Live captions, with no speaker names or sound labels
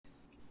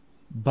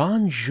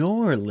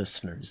Bonjour,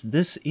 listeners.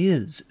 This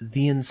is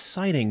the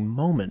Inciting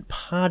Moment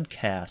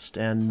podcast,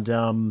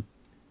 and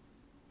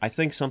I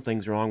think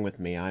something's wrong with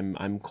me.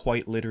 I'm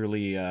quite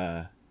literally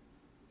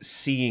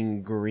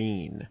seeing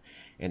green,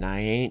 and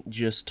I ain't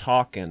just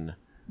talking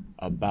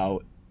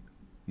about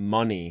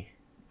money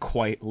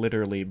quite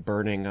literally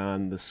burning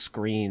on the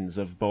screens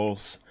of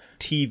both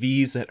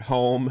TVs at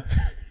home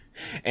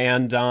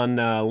and on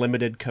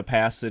limited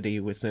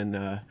capacity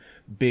within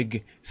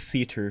big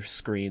theater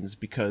screens,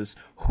 because,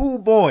 hoo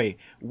boy,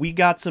 we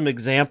got some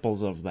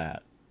examples of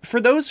that.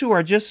 For those who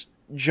are just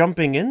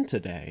jumping in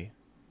today,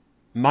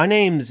 my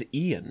name's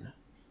Ian.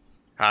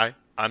 Hi,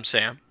 I'm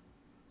Sam.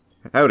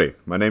 Howdy,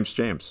 my name's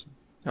James.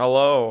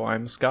 Hello,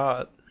 I'm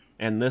Scott.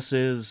 And this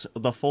is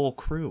the full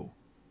crew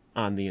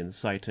on the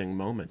Inciting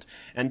Moment.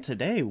 And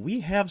today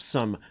we have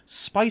some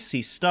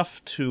spicy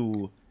stuff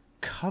to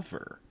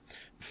cover.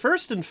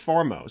 First and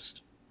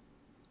foremost,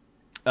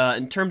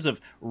 in terms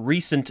of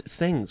recent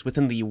things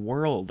within the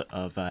world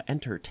of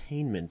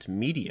entertainment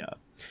media,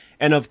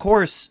 and of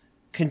course,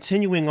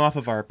 continuing off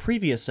of our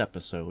previous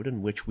episode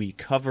in which we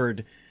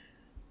covered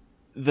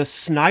the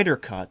Snyder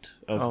Cut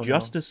of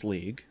Justice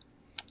League,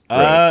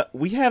 Right.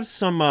 we have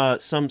some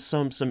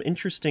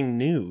interesting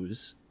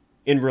news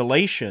in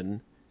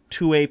relation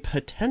to a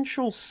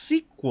potential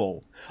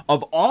sequel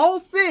of all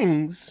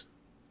things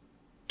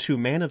to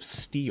Man of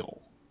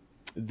Steel.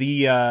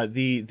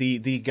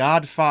 The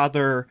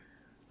godfather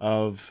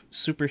of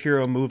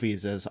superhero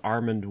movies, as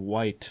Armand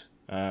White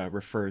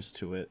refers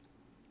to it.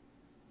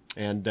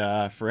 And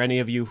for any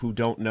of you who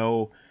don't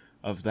know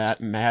of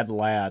that mad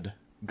lad,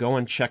 go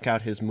and check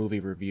out his movie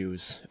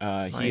reviews.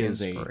 He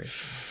is a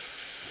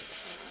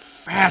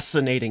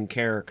fascinating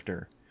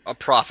character. A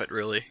prophet,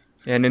 really.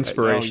 An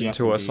inspiration yes,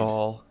 to us indeed.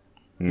 all.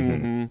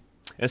 Mm-hmm.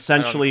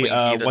 Essentially,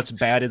 Unclean heathen. what's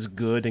bad is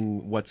good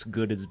and what's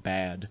good is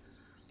bad.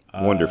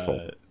 Wonderful.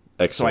 So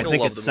I Excellent.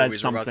 think love it the says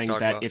movies we're about to something talk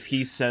that about. if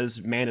he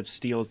says Man of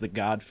Steel is the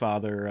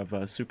godfather of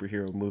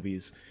superhero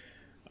movies,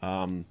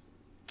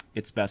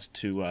 it's best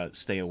to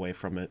stay away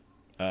from it.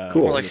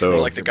 Cool. More like, So- more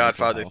like The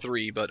Godfather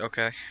 3, but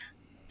okay.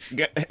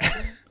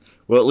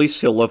 Well, at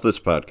least he'll love this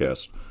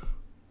podcast.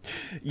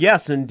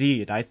 Yes,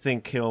 indeed. I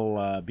think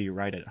he'll be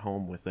right at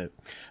home with it.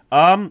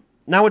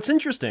 Now, what's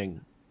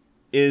interesting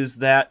is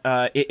that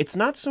it's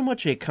not so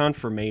much a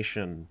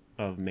confirmation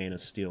of Man of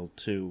Steel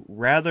 2.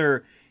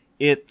 Rather,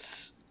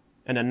 it's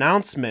an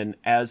announcement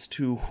as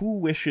to who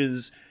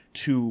wishes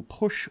to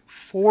push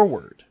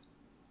forward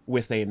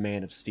with a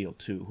Man of Steel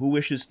 2, who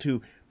wishes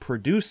to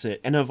produce it.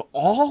 And of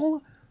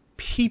all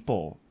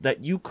people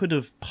that you could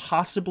have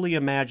possibly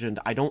imagined,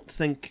 I don't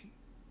think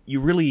you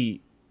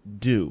really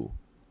do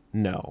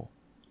know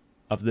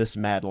of this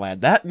mad lad.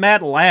 That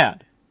mad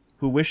lad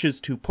who wishes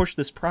to push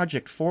this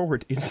project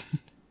forward is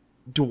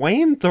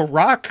Dwayne "The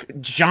Rock"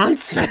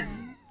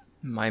 Johnson.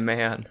 My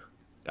man.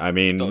 I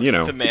mean,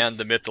 The man,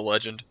 the myth, the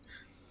legend.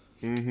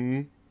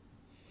 Mm-hmm.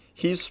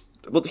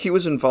 he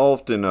was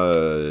involved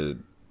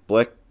in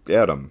Black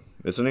Adam,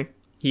 isn't he?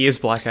 He is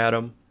Black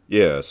Adam.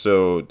 Yeah,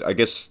 so I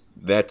guess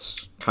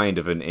that's kind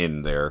of an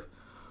in there.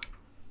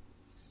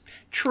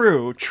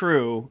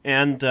 True.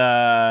 And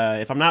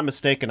if I'm not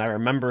mistaken, I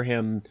remember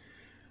him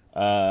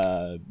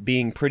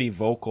being pretty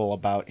vocal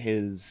about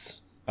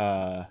his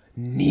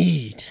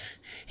need,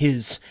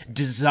 his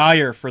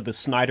desire for the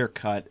Snyder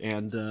Cut,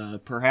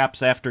 and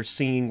perhaps after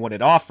seeing what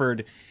it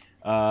offered,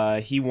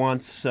 he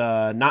wants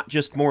not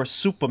just more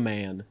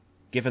Superman,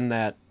 given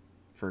that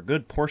for a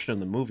good portion of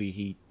the movie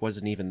he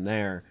wasn't even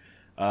there,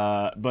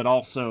 but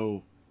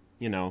also,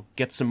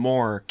 get some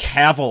more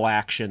Cavill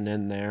action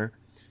in there.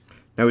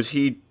 Now, is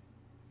he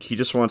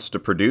just wants to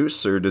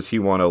produce, or does he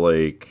want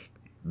to,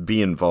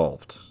 be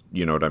involved?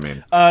 You know what I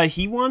mean?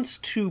 He wants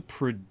to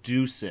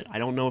produce it. I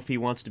don't know if he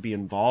wants to be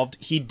involved.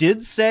 He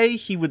did say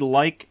he would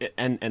like,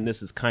 and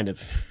this is kind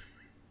of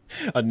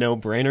a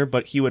no-brainer,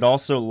 but he would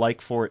also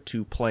like for it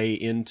to play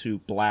into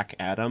Black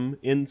Adam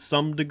in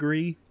some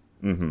degree.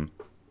 Mm-hmm.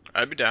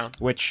 I'd be down.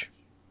 Which,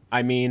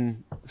 I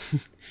mean,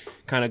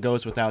 kind of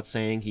goes without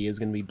saying. He is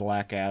going to be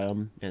Black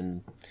Adam,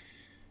 and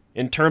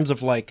in terms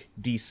of,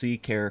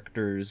 DC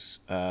characters,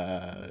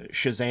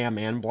 Shazam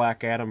and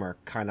Black Adam are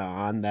kind of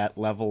on that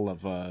level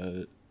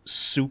of,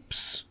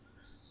 Soup's,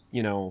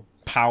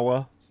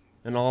 power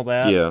and all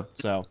that. Yeah.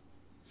 So,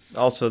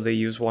 Also, they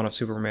use one of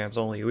Superman's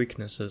only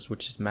weaknesses,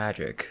 which is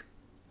magic.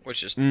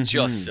 Which is Mm-hmm.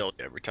 just silly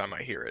every time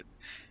I hear it.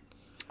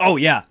 oh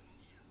yeah.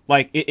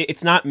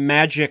 It's not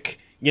magic,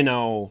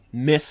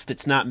 mist,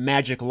 it's not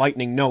magic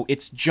lightning. No,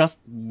 it's just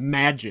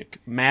magic.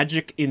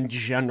 Magic in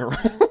general.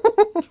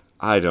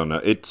 I don't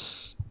know.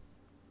 It's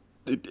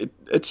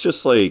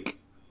just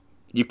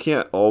you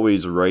can't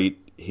always write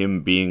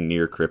him being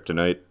near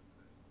kryptonite,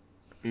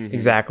 Mm-hmm.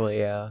 Exactly,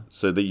 yeah.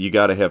 so that you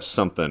got to have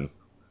something.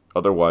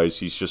 Otherwise,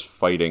 he's just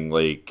fighting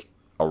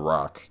a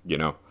rock.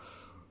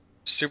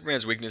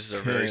 Superman's weaknesses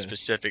are very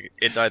specific.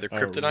 It's either A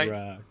kryptonite,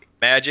 rock.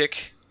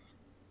 magic,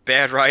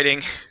 bad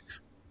writing.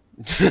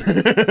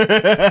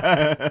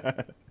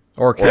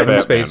 Or Kevin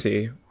Batman.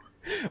 Spacey.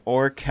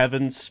 Or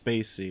Kevin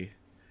Spacey.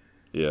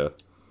 Yeah.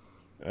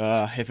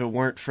 If it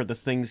weren't for the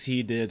things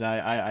he did,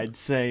 I'd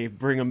say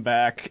bring him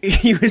back.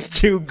 He was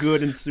too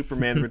good in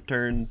Superman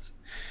Returns.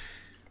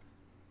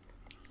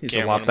 He's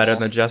Can't a win lot 'em better all.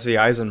 than Jesse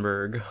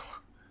Eisenberg.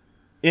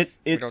 It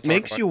don't talk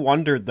makes about you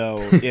wonder though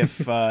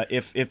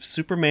if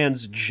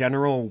Superman's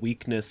general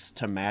weakness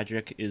to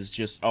magic is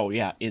just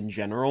in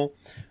general.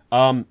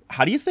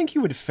 How do you think he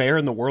would fare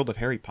in the world of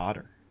Harry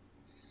Potter?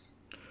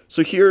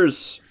 So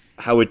here's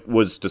how it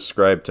was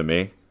described to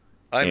me.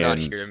 I'm not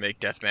And- here to make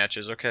death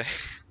matches, okay?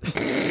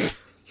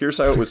 Here's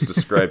how it was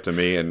described to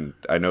me, and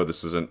I know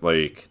this isn't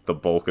like the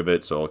bulk of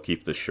it, so I'll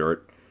keep this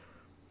short.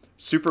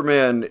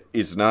 Superman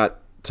is not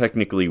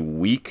technically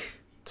weak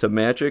to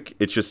magic,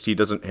 it's just he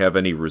doesn't have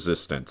any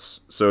resistance.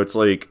 So it's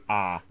like,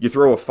 you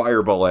throw a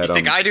fireball at You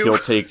him, think I do? he'll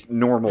take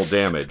normal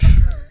damage.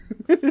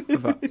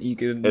 You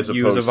could As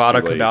use opposed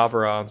Avada to, like-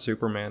 Kedavra on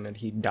Superman and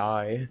he'd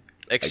die.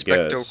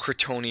 Expecto guess.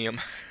 Cretonium.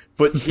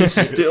 But he's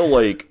still,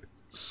 like,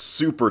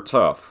 super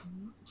tough.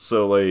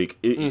 So, like,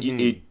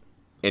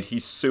 and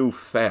he's so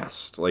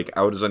fast. Like,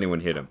 how does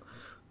anyone hit him?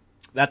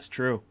 That's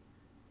true.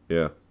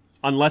 Yeah.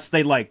 Unless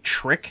they like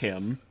trick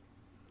him.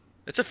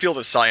 It's a field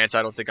of science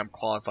I don't think I'm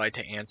qualified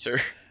to answer.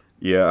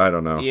 Yeah, I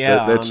don't know.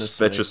 Yeah, that's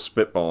honestly. just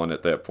spitballing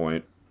at that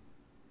point.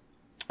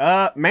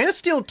 Man of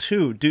Steel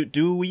 2.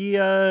 Do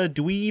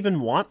we even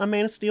want a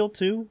Man of Steel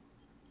 2?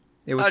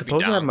 It was I'd be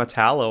supposed to have down.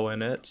 Metallo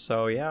in it,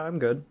 so yeah, I'm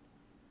good.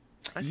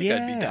 I think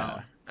I'd Yeah. be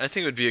down. I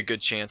think it would be a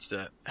good chance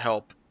to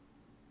help.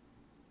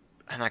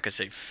 I'm not gonna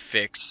say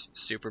fix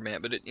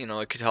Superman, but it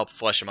could help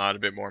flesh him out a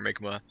bit more, make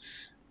him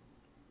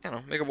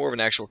make him more of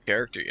an actual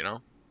character. I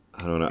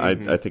don't know.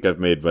 I think I've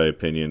made my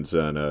opinions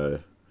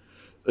on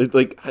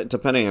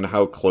depending on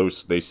how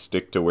close they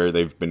stick to where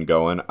they've been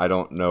going, I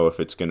don't know if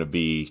it's going to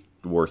be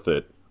worth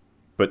it.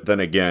 But then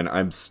again,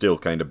 I'm still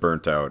kind of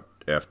burnt out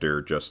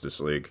after Justice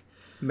League.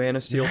 Man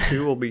of Steel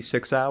 2 will be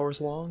 6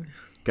 hours long.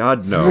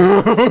 God,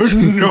 no.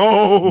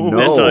 No.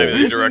 That's not No.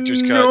 even the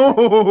director's cut.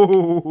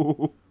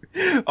 No.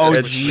 Oh,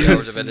 That's It's just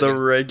hours just of the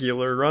editing.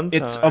 regular runtime.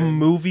 it's a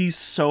movie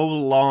so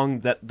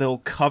long that they'll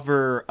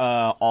cover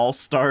All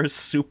Stars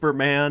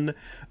Superman,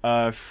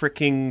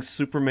 freaking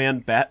Superman,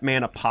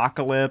 Batman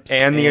Apocalypse,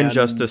 and the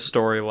Injustice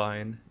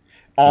storyline.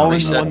 all in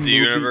Reset one the movie.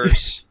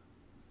 universe.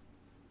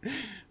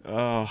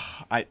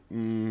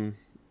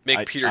 Make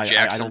I- Peter I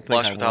Jackson don't think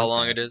blush I with how want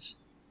long that. it is.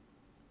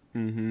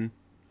 Mm-hmm.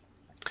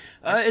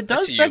 I It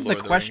does see you, beg the Lord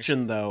of the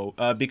question, though,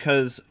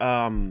 because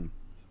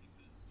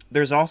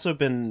there's also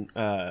been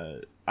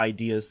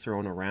ideas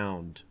thrown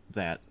around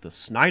that the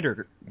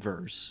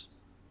Snyderverse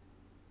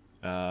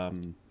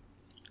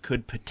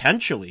could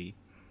potentially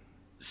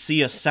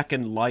see a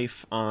second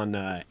life on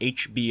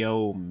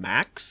HBO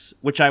Max,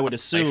 which I would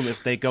assume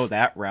if they go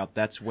that route,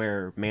 that's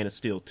where Man of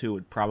Steel 2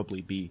 would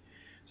probably be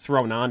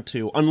thrown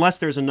onto, unless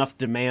there's enough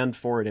demand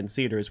for it in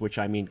theaters, which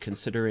I mean,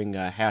 considering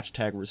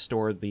hashtag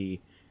restore the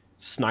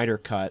Snyder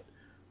cut,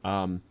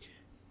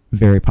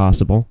 very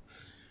possible.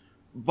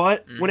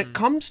 But when it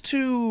comes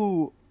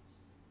to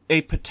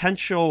a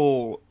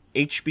potential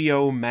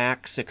HBO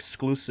Max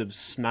exclusive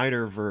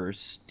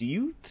Snyderverse, do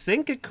you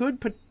think it could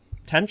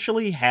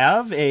potentially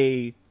have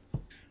a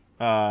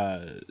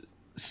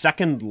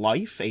second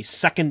life, a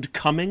second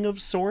coming of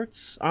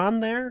sorts on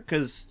there?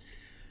 Because,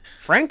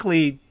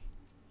 frankly,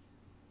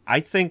 I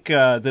think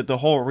that the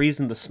whole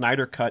reason the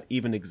Snyder Cut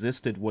even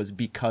existed was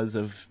because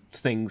of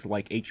things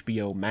like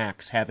HBO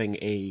Max having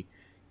a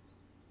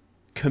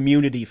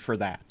community for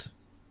that.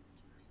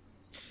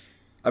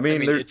 I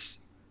mean, there- it's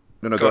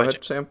No, Go go ahead,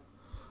 ahead, Sam.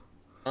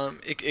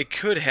 it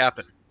could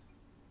happen.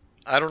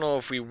 I don't know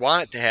if we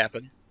want it to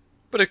happen,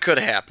 but it could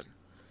happen.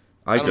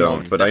 I don't know if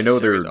don't, it's but I know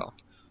necessary, though.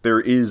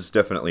 there is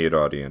definitely an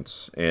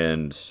audience,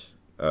 and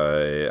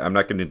I'm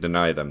not going to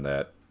deny them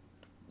that.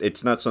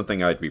 It's not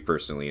something I'd be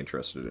personally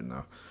interested in,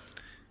 though.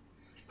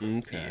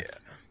 Okay. Yeah.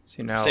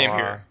 See, now, Same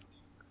here.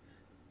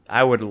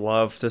 I would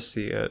love to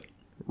see it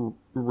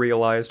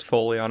realized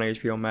fully on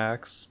HBO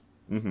Max.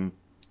 Mm-hmm.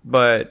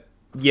 But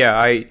yeah,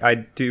 I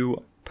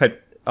do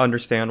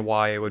understand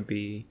why it would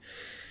be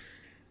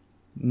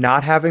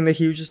not having the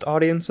hugest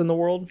audience in the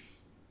world.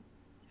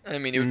 I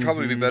mean, it would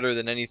probably be better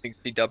than anything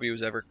CW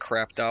has ever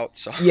crapped out.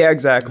 So Yeah,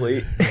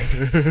 exactly.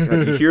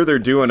 You hear they're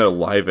doing a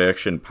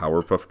live-action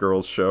Powerpuff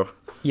Girls show?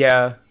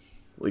 Yeah.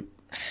 Like,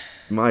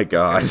 my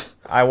God.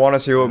 I want to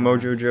see what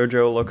Mojo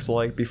Jojo looks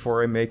like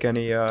before I make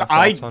any I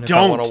thoughts on if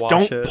I want to watch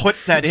don't it. put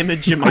that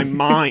image in my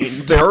mind.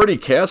 They already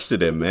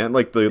casted him, man.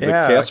 Like, the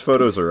Yeah. cast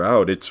photos are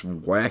out. It's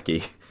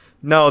wacky.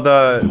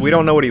 No, we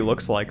don't know what he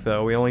looks like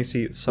though. We only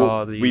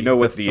saw the. We know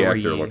what the three.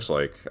 actor looks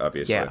like,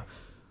 obviously. Yeah.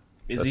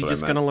 Is That's he what I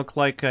just meant. going to look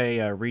like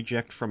a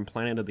reject from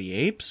Planet of the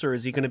Apes, or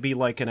is he going to be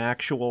like an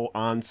actual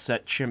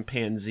on-set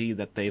chimpanzee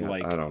that they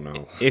like I don't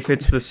know. If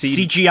it's the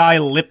CGI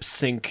lip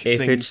sync? if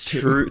things it's to?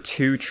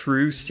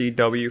 true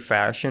CW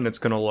fashion, it's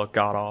gonna look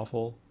god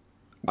awful.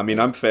 I mean,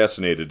 I'm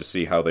fascinated to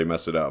see how they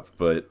mess it up,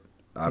 but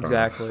I don't know.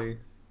 Exactly.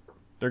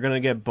 They're going to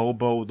get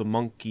Bobo the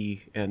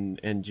monkey and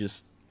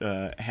just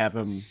have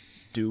him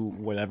do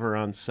whatever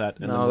on set.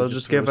 And No, then they'll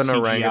just throw give an CGI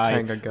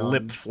orangutan a gun.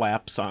 lip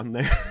flaps on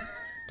there.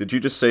 Did you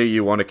just say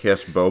you want to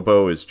cast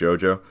Bobo as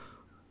JoJo?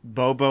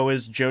 Bobo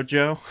is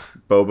JoJo.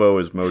 Bobo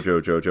is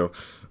Mojo Jojo.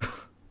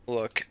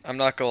 Look, I'm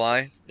not gonna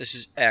lie. This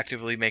is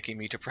actively making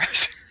me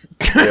depressed.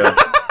 Yeah.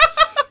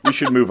 We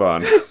should move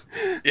on.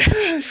 Yeah.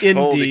 Indeed,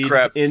 Holy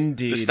crap.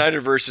 indeed. The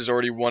Snyderverse has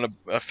already won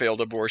a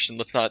failed abortion.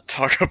 Let's not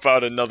talk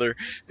about another.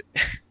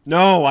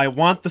 No, I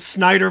want the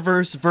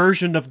Snyderverse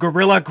version of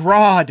Gorilla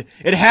Grodd.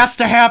 It has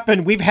to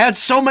happen. We've had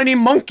so many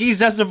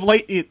monkeys as of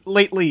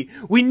lately.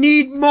 We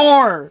need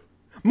more.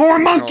 More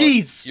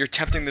monkeys. You're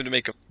tempting them to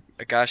make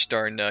a gosh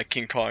darn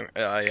King Kong,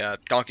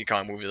 Donkey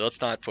Kong movie.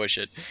 Let's not push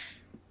it.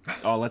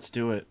 Oh, let's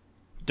do it.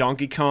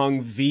 Donkey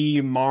Kong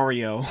v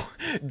Mario.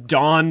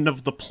 Dawn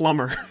of the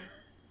Plumber.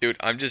 Dude,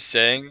 I'm just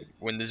saying,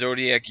 when the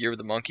Zodiac Year of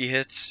the Monkey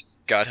hits,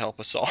 God help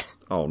us all.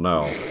 Oh,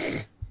 no.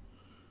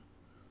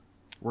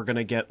 We're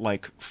gonna get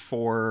like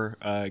 4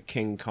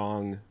 King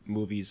Kong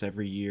movies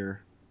every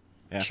year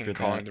after King that.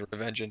 Kong, the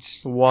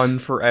Revengeance. One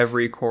for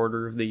every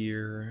quarter of the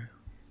year.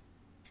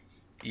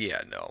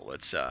 Yeah, no,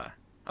 let's,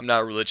 I'm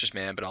not a religious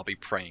man, but I'll be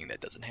praying that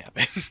doesn't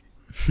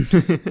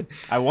happen.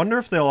 I wonder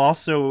if they'll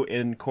also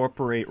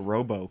incorporate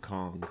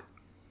Robo-Kong.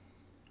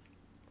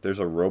 There's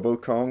a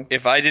Robo-Kong?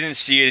 If I didn't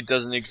see it, it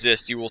doesn't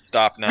exist. You will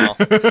stop now.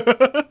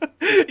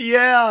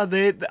 Yeah,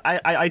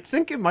 I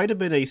think it might have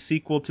been a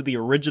sequel to the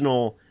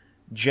original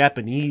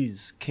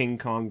Japanese King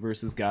Kong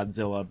versus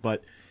Godzilla,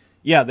 but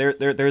yeah,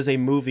 there's a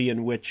movie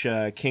in which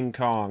King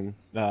Kong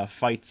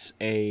fights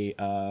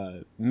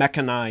a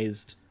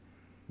mechanized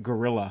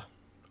gorilla.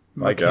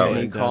 My God,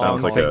 Mechanic it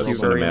sounds like Kong, a thank you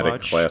very cinematic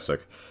much.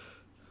 classic.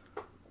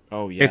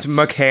 Oh yes, It's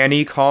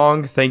Mechanic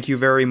Kong. Thank you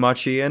very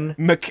much, Ian.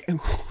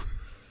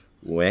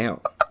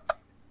 Wow.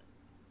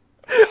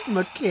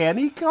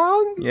 Mechanic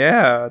Kong?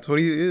 Yeah, that's what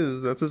he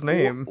is. That's his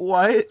name.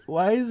 Why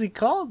is he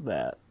called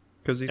that?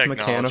 Because he's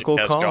Technology Mechanical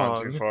has gone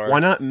too Kong. far. Why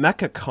not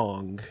Mecha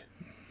Kong?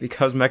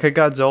 Because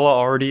Mechagodzilla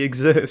already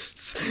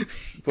exists.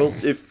 Well,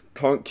 if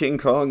King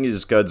Kong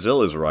is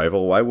Godzilla's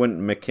rival, why wouldn't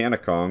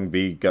Mechanicong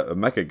be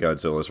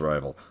Mechagodzilla's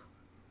rival?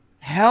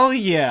 Hell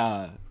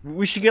yeah!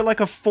 We should get like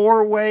a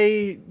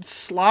 4-way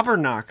slobber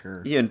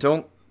knocker. Ian,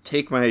 don't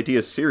take my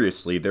ideas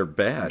seriously. They're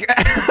bad.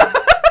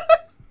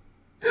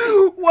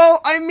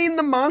 Well, I mean,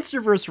 the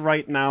Monsterverse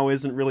right now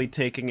isn't really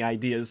taking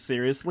ideas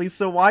seriously,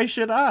 so why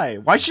should I?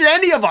 Why should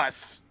any of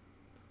us?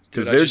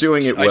 Because Dude, they're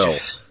doing it well.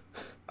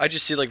 I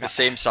just see like the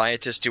same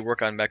scientists who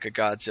work on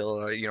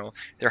Mechagodzilla,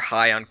 they're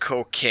high on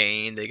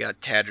cocaine, they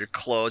got tattered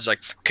clothes, like,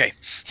 okay,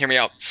 hear me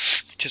out.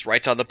 Just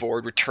writes on the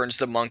board, returns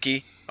the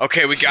monkey.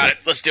 Okay, we got it,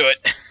 let's do it.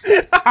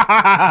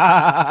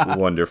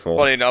 Wonderful.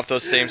 Funny enough,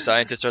 those same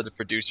scientists are the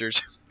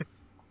producers.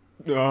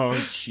 Oh,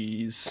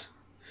 jeez.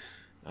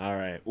 All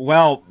right.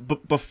 Well,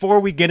 before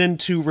we get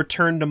into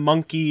Return to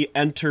Monkey,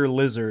 Enter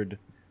Lizard,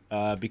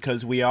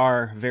 because we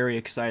are very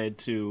excited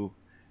to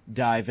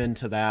dive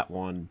into that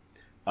one.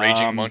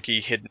 Raging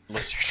monkey, hidden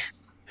lizard.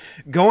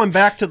 Going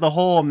back to the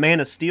whole Man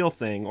of Steel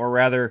thing, or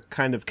rather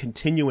kind of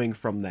continuing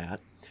from that,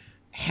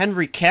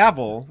 Henry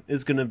Cavill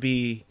is going to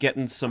be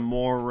getting some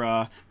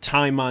more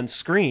time on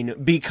screen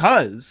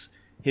because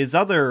his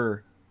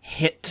other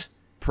hit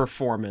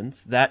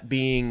performance, that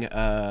being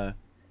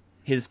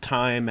his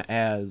time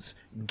as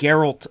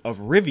Geralt of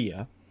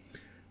Rivia,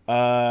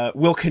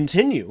 will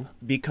continue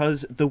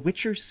because The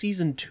Witcher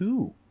Season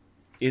 2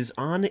 is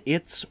on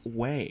its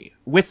way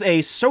with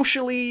a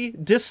socially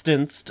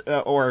distanced,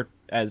 or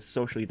as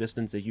socially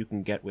distanced as you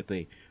can get with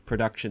a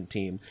production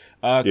team,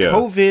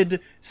 COVID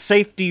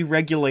safety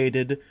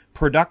regulated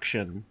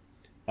production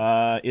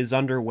is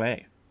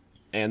underway.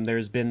 And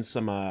there's been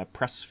some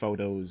press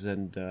photos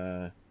and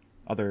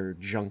other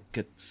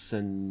junkets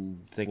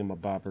and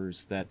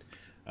thingamabobbers that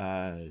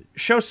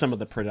show some of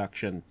the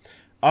production.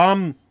 How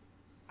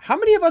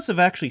many of us have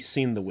actually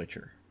seen The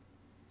Witcher?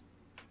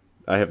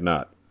 I have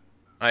not.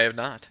 I have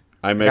not.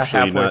 I'm Got actually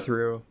halfway not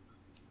through.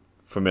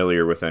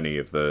 familiar with any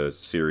of the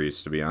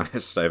series, to be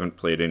honest. I haven't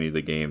played any of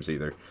the games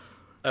either.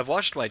 I've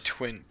watched my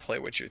twin play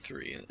Witcher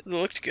 3, and it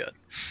looked good.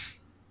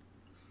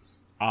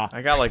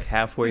 I got like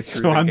halfway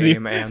through So the I'm the-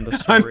 game and the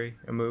story,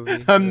 a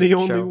movie. I'm the a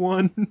only show.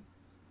 one.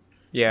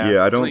 Yeah.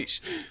 Yeah, I don't.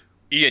 Please.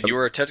 Ian, you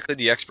are technically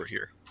the expert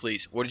here.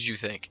 Please, what did you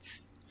think?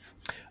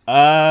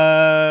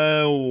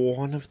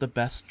 One of the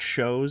best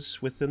shows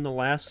within the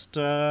last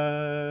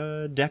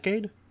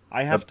decade,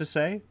 I have to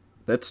say.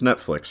 That's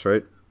Netflix,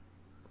 right?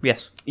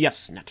 Yes.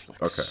 Yes,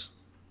 Netflix. Okay.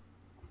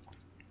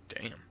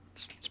 Damn.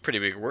 It's pretty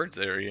big words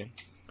there, Ian.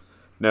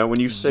 Now, when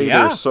you say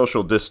Yeah. there's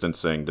social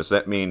distancing, does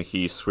that mean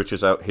he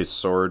switches out his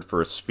sword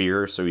for a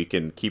spear so he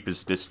can keep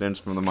his distance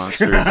from the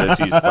monsters as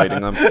he's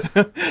fighting them?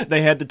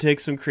 They had to take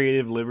some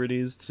creative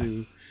liberties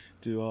to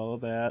do all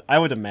of that. I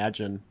would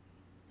imagine.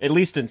 At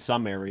least in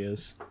some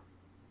areas.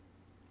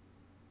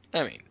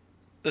 I mean,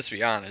 let's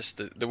be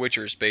honest. The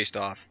Witcher is based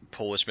off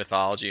Polish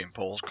mythology and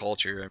Polish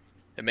culture.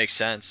 It makes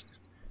sense.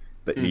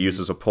 That he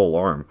uses a pole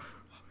arm.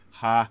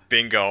 Ha.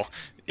 Bingo.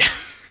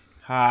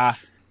 Ha.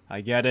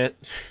 I get it.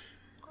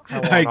 I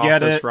want I off get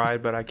this it.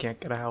 ride, but I can't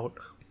get out.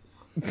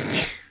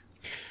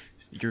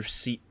 Your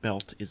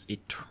seatbelt is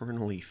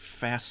eternally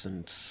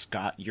fastened,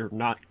 Scott. You're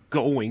not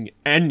going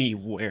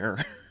anywhere.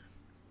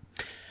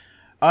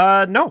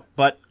 No,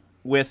 but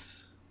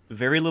with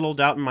very little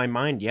doubt in my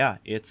mind, yeah,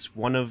 it's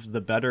one of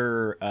the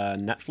better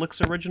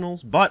Netflix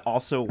originals, but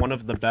also one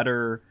of the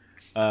better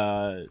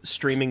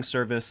streaming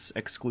service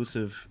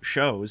exclusive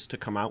shows to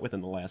come out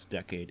within the last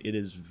decade. It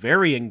is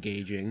very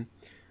engaging.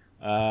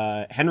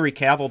 Henry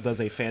Cavill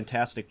does a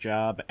fantastic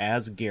job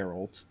as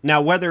Geralt.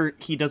 Now, whether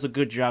he does a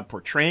good job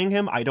portraying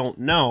him, I don't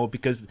know,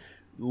 because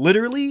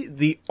literally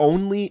the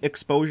only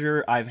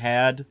exposure I've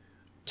had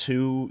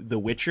to The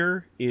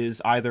Witcher is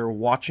either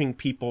watching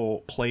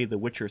people play The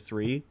Witcher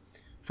 3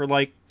 for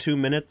like 2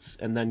 minutes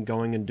and then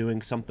going and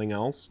doing something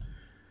else,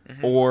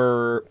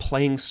 or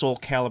playing Soul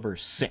Calibur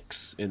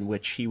 6, in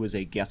which he was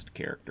a guest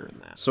character in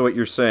that. So what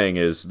you're saying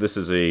is this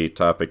is a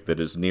topic that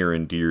is near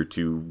and dear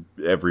to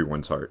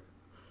everyone's heart.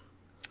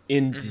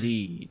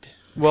 Indeed.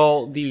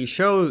 Well, the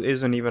show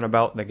isn't even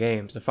about the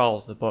games. It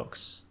follows the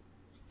books.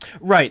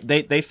 Right.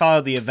 They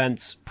follow the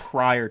events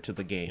prior to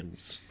the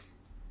games.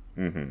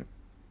 Mm-hmm.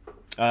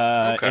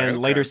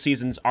 And later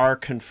seasons are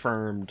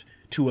confirmed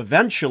to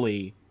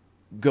eventually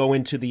go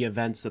into the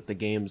events that the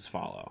games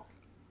follow,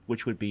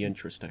 which would be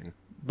interesting.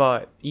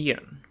 But,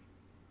 Ian,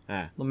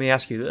 Ah. let me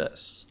ask you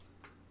this.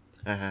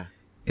 Uh-huh.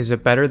 Is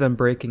it better than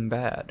Breaking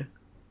Bad?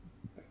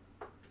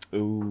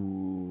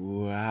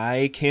 Ooh,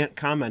 I can't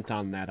comment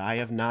on that. I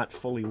have not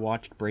fully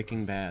watched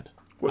Breaking Bad.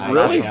 What,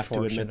 really? I have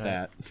to admit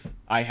that.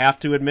 I have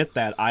to admit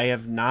that. I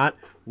have not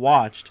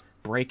watched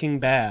Breaking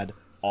Bad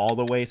all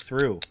the way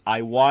through.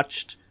 I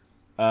watched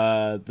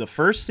the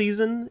first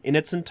season in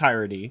its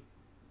entirety,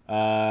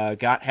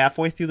 got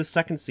halfway through the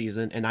second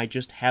season, and I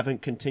just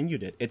haven't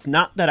continued it. It's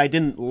not that I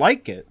didn't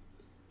like it.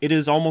 It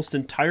is almost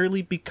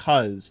entirely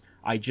because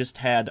I just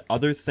had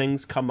other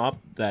things come up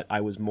that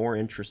I was more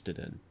interested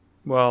in.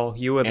 Well,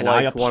 you would And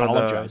I like one of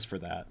apologize the for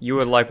that. You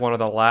would like one of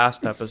the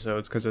last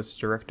episodes because it's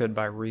directed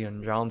by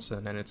Rian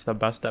Johnson, and it's the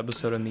best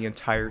episode in the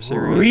entire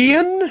series.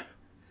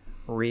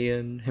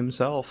 Rian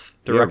himself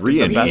directed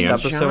Rian the best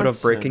Johnson. episode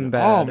of Breaking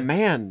Bad. Oh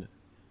man.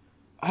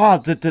 Oh,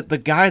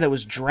 the guy that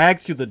was dragged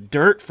through the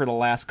dirt for the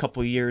last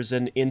couple of years,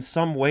 and in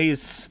some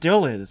ways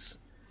still is.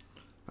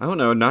 I don't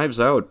know. Knives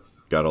Out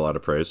got a lot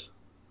of praise.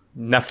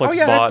 Netflix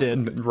it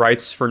bought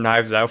rights for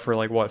Knives Out for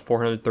like what,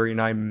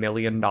 $439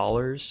 million,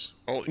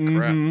 Holy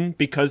crap.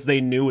 Because they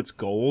knew it's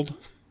gold.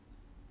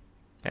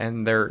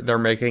 and they're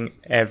making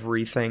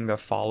everything that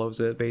follows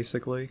it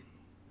basically.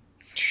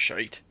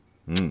 Shite.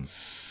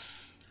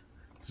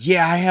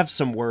 Yeah, I have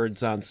some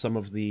words on some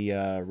of the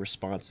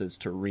responses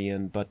to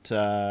Rian, but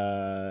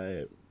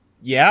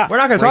yeah, We're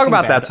not going to talk Breaking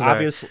about Bad, that today.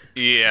 Obviously,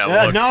 Yeah,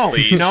 look, no,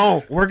 please.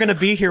 no, we're gonna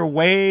be here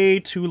way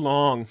too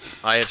long.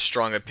 I have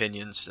strong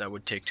opinions that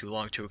would take too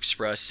long to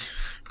express.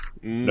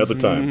 Another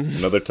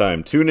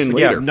time. Tune in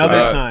Yeah, later.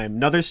 Another for- time,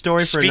 another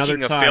story for another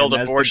Speaking of time, failed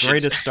as abortions. the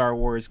greatest Star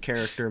Wars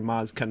character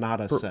Maz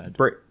Kanata said.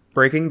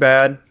 Breaking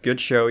Bad, good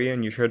show,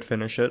 Ian. You should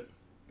finish it.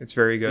 It's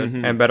very good.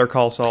 And Better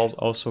Call Saul's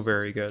also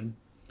very good.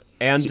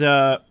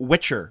 And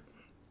Witcher.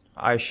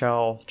 I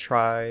shall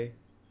try.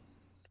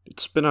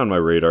 It's been on my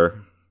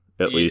radar,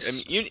 at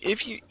least. I mean,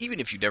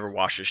 even if you never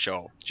watched the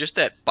show, just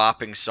that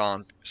bopping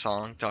song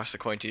 "Toss the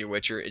Coin to Your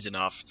Witcher" is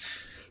enough.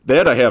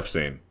 That I have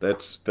seen.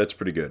 That's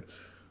pretty good.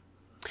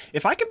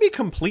 If I can be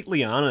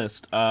completely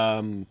honest,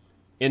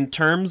 in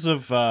terms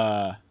of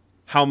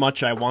how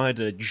much I wanted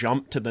to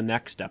jump to the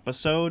next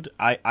episode,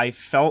 I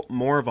felt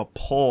more of a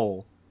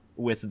pull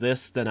with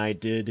this than I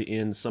did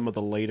in some of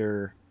the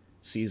later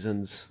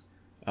seasons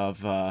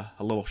of a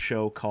little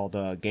show called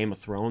Game of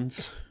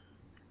Thrones.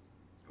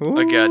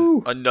 Again,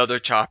 Ooh. another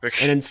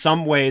topic. And in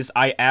some ways,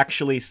 I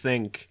actually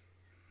think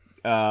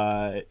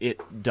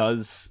it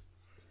does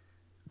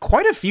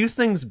quite a few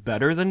things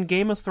better than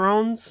Game of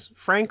Thrones,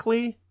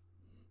 frankly.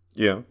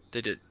 Yeah.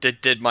 They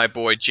did my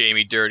boy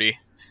Jamie dirty.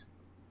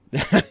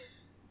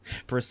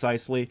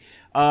 Precisely.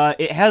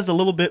 It has a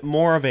little bit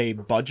more of a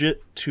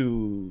budget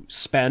to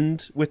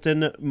spend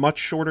within much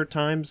shorter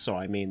time, so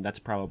I mean, that's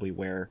probably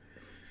where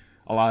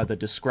a lot of the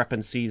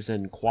discrepancies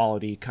in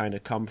quality kind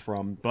of come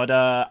from. But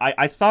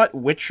I thought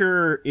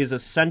Witcher is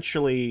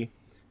essentially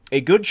a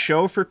good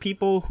show for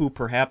people who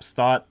perhaps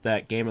thought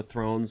that Game of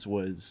Thrones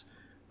was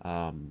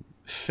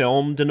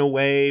filmed in a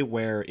way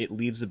where it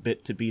leaves a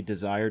bit to be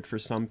desired for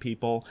some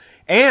people.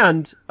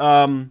 And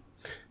I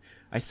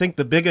think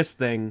the biggest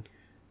thing,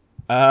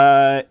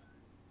 it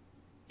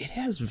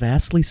has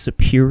vastly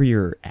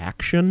superior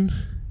action,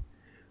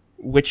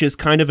 which is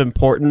kind of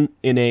important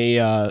in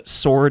a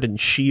sword and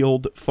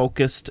shield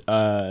focused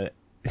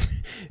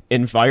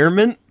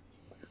environment.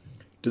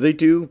 Do they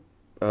do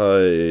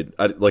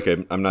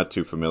I'm not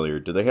too familiar.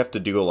 Do they have to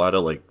do a lot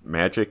of like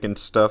magic and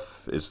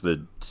stuff? Is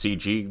the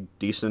CG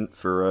decent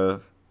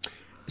for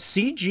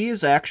CG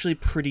is actually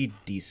pretty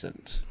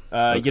decent.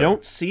 Okay. You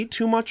don't see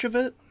too much of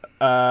it.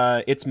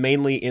 It's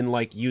mainly in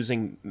like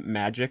using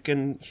magic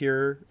in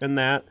here and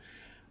that.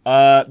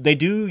 They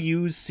do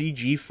use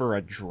CG for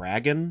a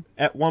dragon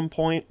at one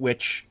point,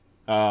 which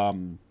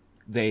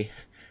they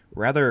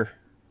rather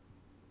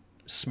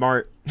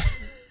smart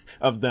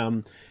of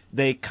them.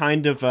 They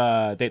kind of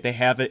they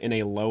have it in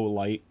a low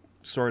light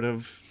sort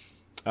of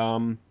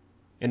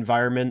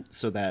environment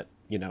so that,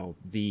 you know,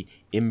 the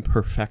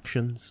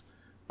imperfections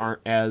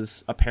aren't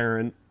as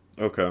apparent.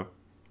 Okay.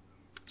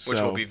 Which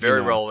So, will be very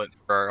you know, relevant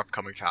for our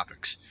upcoming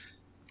topics.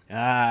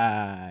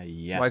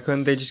 Yes. Why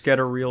couldn't they just get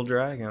a real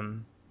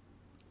dragon?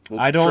 Well,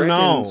 I don't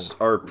dragons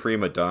know. are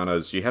prima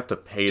donnas. You have to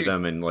pay Dude,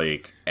 them in,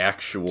 like,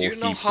 actual Do you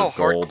know heaps how of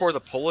gold. hardcore the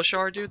Polish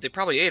are, dude? They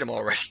probably ate them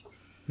already.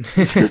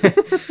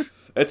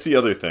 That's the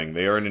other thing.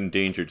 They are an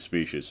endangered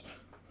species.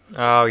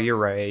 Oh, you're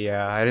right.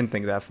 Yeah, I didn't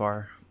think that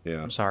far.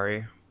 Yeah. I'm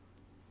sorry.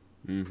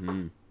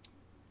 Mm-hmm.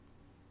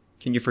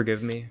 Can you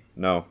forgive me?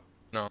 No.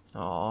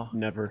 Aw.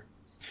 Never.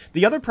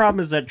 The other problem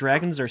is that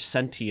dragons are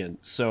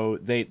sentient, so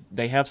they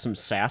have some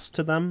sass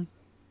to them.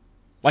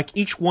 Like,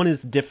 each one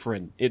is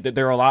different.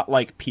 They're a lot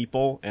like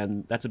people,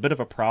 and that's a bit of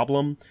a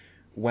problem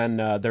when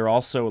they're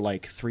also,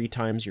 like, 3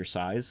 times your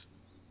size.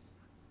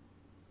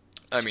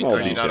 I mean, Small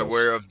are you not details.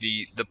 aware of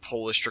the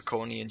Polish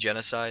draconian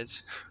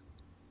genocides?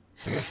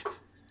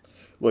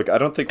 Look, I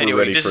don't think we're Anyway,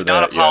 ready this for is that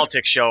not a yet.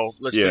 politics show.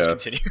 Let's Yeah. just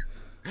continue.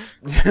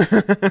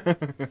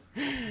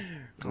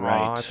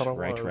 Right, I thought it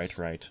right, was.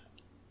 right.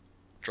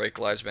 Drake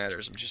Lives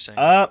Matters, I'm just saying.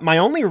 My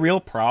only real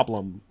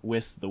problem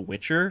with The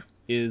Witcher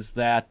is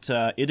that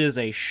it is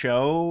a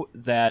show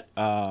that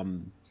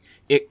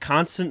it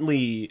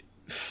constantly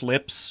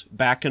flips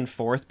back and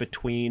forth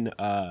between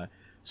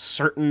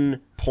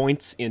certain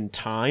points in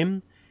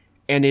time,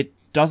 and it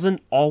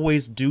doesn't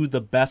always do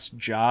the best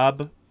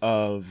job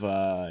of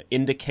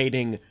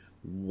indicating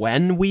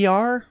when we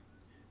are.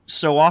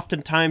 So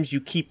oftentimes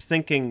you keep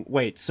thinking,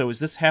 wait, so is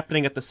this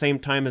happening at the same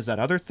time as that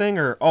other thing?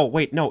 Or, oh,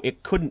 wait, no,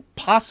 it couldn't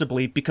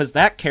possibly because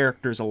that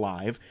character's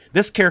alive.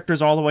 This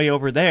character's all the way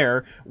over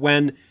there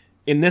when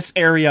in this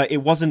area it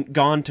wasn't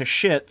gone to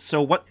shit.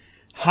 So what?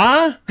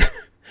 Huh?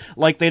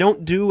 Like, they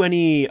don't do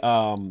any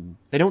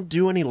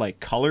like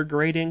color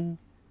grading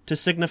to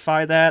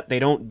signify that. They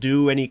don't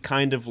do any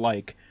kind of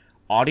like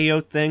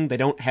audio thing. They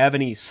don't have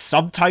any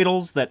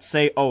subtitles that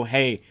say, oh,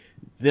 hey,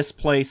 this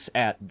place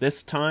at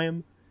this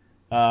time.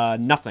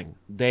 Nothing.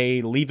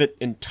 They leave it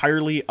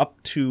entirely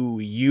up to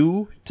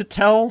you to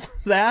tell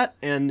that,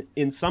 and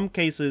in some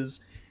cases,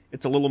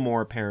 it's a little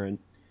more apparent.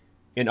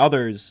 In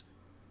others,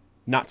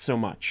 not so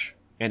much.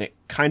 And it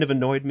kind of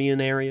annoyed me in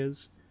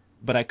areas,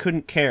 but I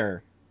couldn't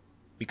care,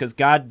 because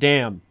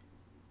goddamn,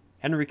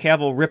 Henry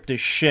Cavill ripped his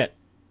shit,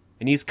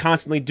 and he's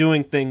constantly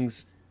doing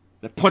things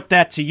that put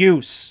that to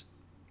use,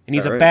 and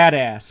he's All a right.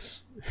 badass.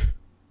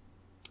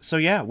 So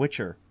yeah,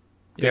 Witcher.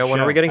 Good Yeah, when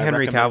are show. we getting I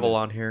Henry recommend Cavill it.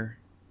 on here?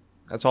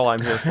 That's all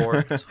I'm here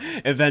for.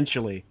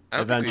 Eventually. I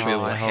don't think we'd be Eventually.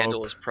 able to I handle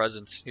hope. his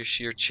presence. His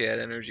sheer chat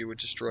energy would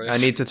destroy I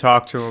us. need to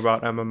talk to him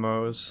about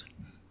MMOs.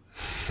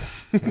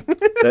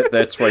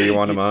 That's why you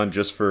want him on,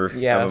 just for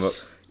Yes.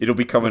 MMO. It'll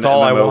become That's an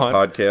all I MMO want.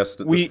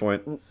 podcast at We- this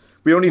point.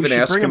 We don't even should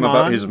ask bring him him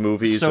about on his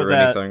movies so or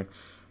that- anything,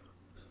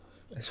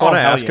 I just want to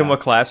hell ask him yeah. what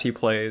class he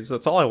plays.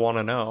 That's all I want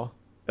to know.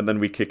 and then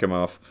we kick him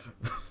off.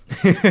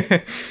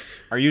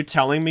 Are you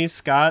telling me,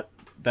 Scott,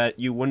 that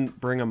you wouldn't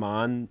bring him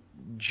on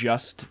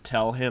just to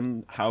tell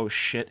him how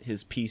shit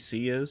his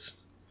PC is?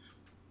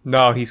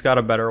 No, he's got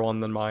a better one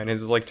than mine.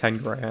 His is like 10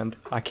 grand.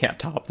 I can't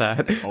top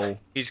that. Oh.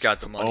 He's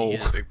got the money. Oh.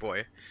 He's a big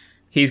boy.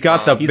 He's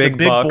got the He's big a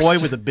big bucks. boy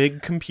with a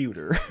big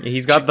computer.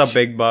 He's got the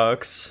big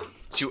bucks.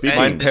 To Speaking-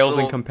 Mine end this pales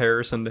in little,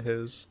 comparison to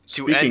his.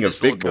 to Speaking end of this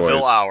big little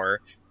Cavill boys.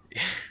 hour.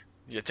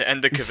 Yeah, to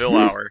end the Cavill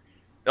hour.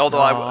 Although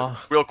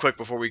Aw. real quick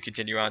before we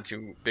continue on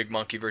to Big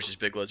Monkey versus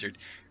Big Lizard,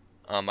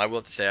 I will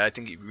have to say I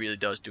think he really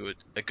does do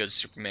a good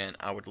Superman.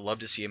 I would love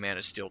to see a Man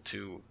of Steel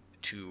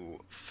to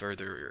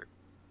further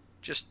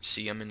just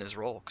see him in his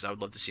role because I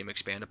would love to see him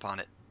expand upon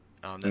it.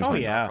 That's Oh, my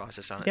yeah. thought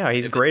process on it. Yeah,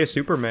 he's If great as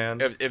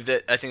Superman. If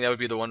that, I think that would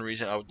be the one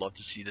reason I would love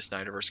to see the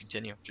Snyderverse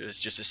continue,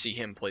 just to see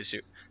him play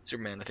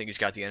Superman. I think he's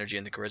got the energy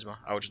and the charisma.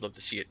 I would just love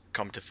to see it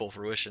come to full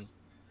fruition.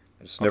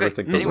 I just never Okay,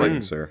 think the anyway.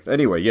 writings there.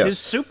 Anyway, yes. His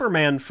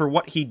Superman, for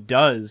what he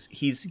does,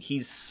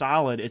 he's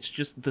solid. It's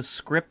just the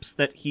scripts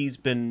that he's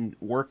been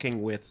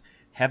working with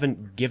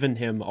haven't given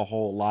him a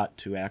whole lot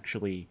to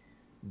actually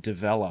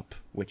develop,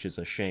 which is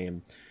a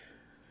shame.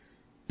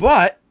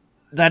 But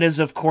that is,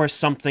 of course,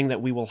 something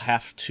that we will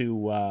have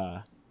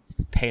to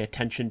pay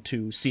attention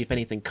to, see if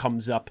anything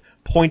comes up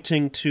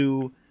pointing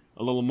to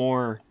a little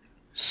more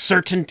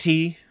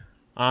certainty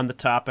on the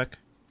topic.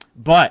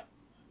 But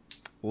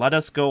let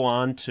us go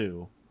on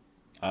to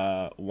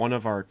one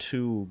of our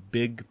 2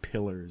 big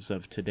pillars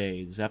of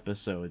today's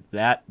episode,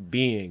 that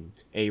being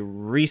a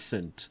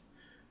recent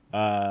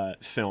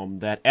film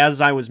that, as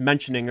I was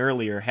mentioning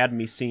earlier, had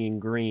me seeing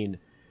green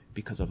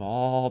because of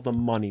all the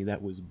money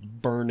that was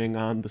burning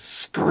on the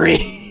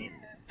screen.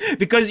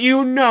 Because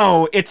you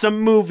know it's a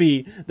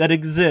movie that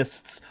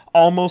exists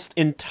almost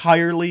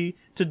entirely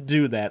to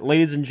do that.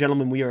 Ladies and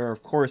gentlemen, we are,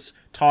 of course,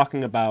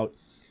 talking about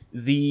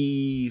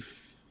the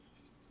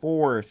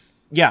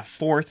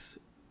fourth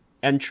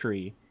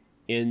entry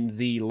in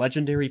the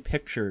Legendary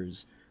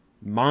Pictures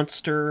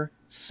Monster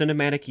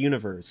Cinematic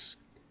Universe,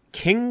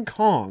 King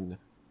Kong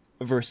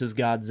versus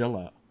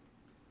Godzilla.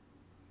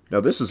 Now,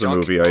 this is a Donkey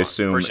movie I Kong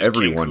assume versus King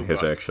everyone has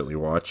Koopa. actually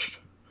watched,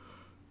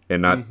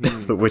 and not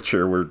The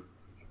Witcher, where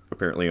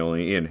apparently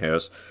only Ian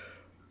has.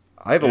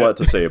 I have a lot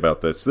to say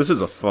about this. This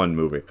is a fun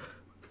movie.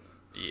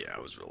 Yeah,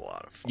 it was a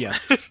lot of fun. Yeah.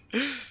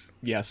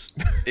 Yes.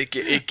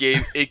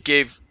 It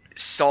gave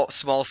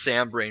small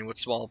Sam Brain what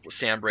small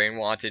Sam Brain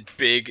wanted.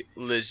 Big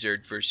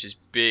lizard versus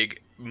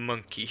big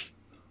monkey.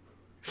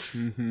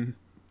 Mm-hmm.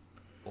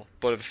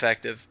 But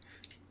effective.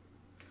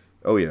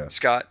 Oh yeah.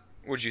 Scott,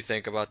 what did you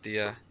think about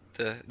the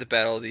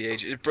Battle of the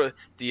Age?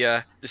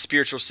 The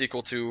spiritual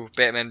sequel to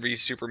Batman v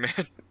Superman.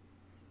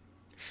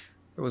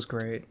 It was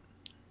great.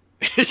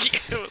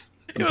 It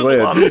I'm was a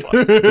lot of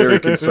fun. glad. Very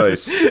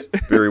concise.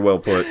 Very well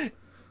put. I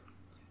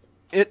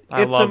It's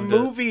a loved it.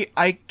 movie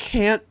I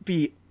can't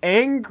be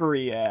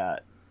angry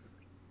at.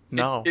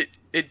 No.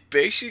 It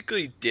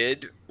basically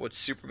did what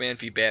Superman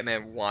v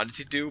Batman wanted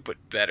to do, but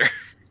better.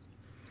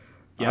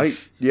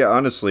 Yeah.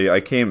 Honestly, I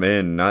came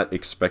in not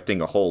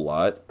expecting a whole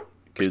lot,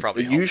 because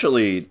probably helped.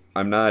 usually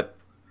I'm not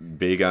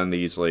big on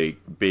these like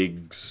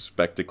big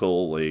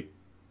spectacle, like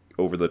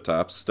over the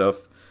top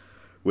stuff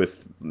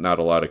with not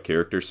a lot of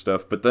character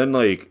stuff. But then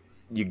like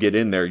you get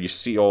in there, you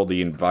see all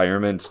the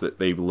environments that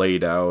they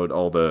laid out,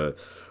 all the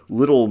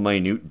little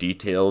minute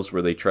details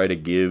where they try to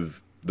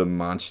give the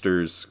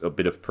monsters a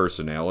bit of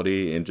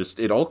personality, and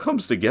just it all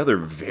comes together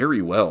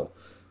very well.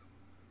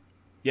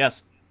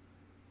 Yes.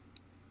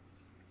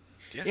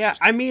 Yeah,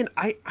 I mean,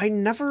 I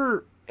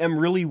never am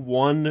really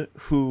one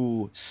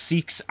who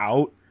seeks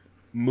out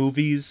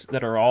movies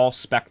that are all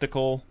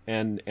spectacle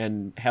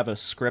and have a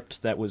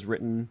script that was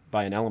written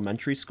by an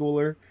elementary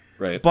schooler.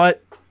 Right.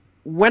 But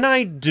when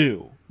I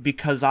do,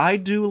 because I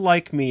do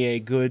like me a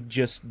good,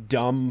 just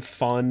dumb,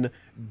 fun,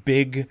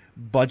 big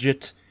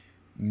budget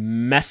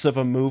mess of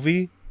a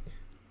movie,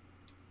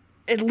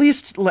 at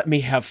least let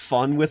me have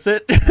fun with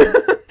it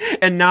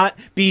and not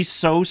be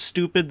so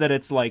stupid that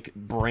it's like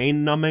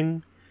brain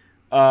numbing.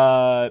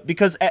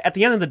 Because at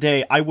the end of the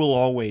day, I will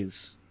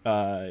always,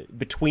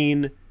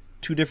 between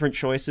two different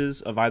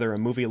choices of either a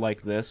movie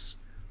like this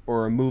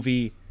or a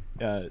movie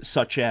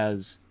such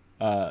as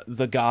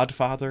The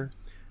Godfather,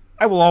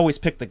 I will always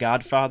pick The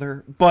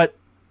Godfather, but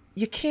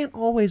you can't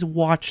always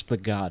watch The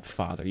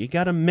Godfather. You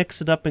gotta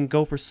mix it up and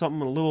go for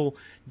something a little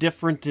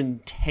different in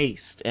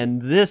taste.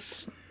 And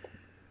this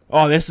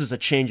is a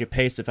change of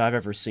pace if I've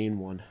ever seen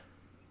one.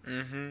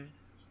 Mm-hmm.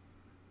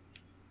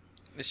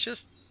 It's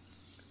just,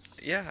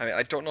 yeah. I mean,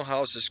 I don't know how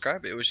else to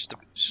describe it. It was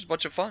just a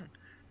bunch of fun.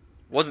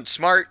 Wasn't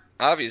smart,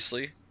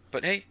 obviously,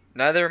 but hey,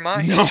 neither am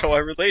I, so I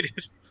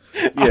related.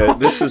 Yeah,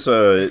 this is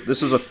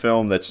a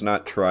film that's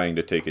not trying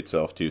to take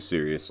itself too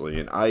seriously,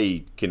 and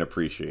I can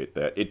appreciate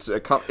that. It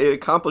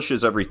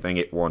accomplishes everything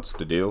it wants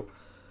to do,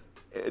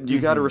 and you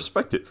got to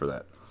respect it for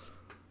that.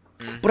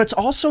 But it's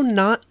also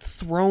not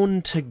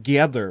thrown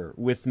together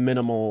with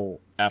minimal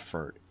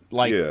effort.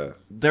 Like,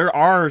 there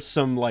are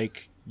some,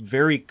 like,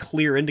 very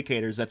clear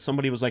indicators that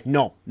somebody was like,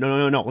 no,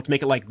 let's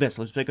make it like this,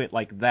 let's make it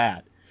like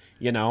that,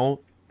 you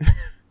know?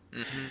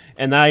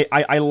 And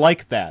I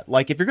like that.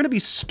 Like, if you're going to be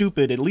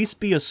stupid, at least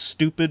be a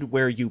stupid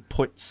where you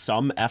put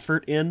some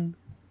effort in,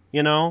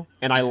 you know?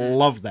 And I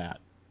love that.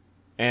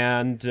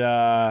 And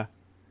the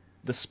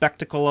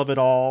spectacle of it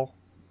all,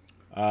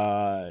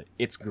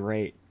 it's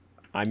great.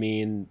 I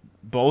mean,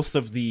 both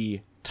of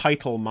the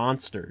title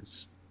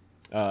monsters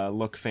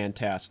look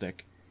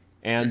fantastic.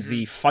 And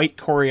the fight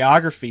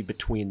choreography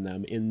between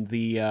them in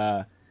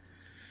the...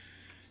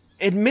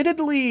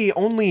 admittedly,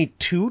 only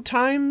 2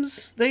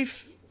 times they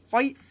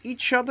fight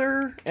each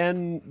other,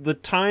 and the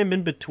time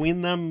in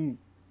between them,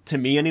 to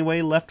me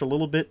anyway, left a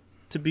little bit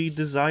to be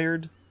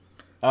desired.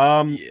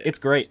 It's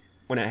great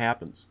when it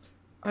happens.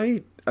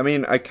 I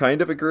mean, I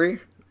kind of agree,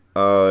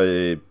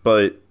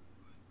 but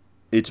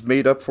it's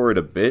made up for it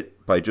a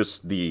bit by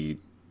just the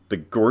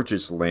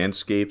gorgeous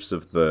landscapes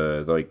of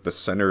the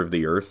center of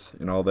the earth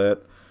and all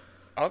that.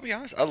 I'll be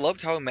honest, I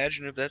loved how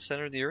imaginative that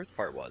center of the earth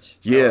part was.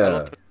 Yeah. I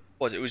loved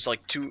what it was.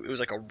 It was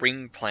like a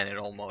ring planet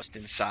almost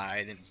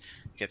inside, and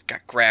it's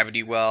got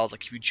gravity wells.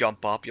 Like if you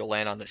jump up, you'll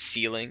land on the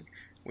ceiling,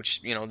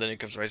 which then it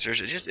comes right there.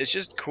 It's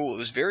just cool. It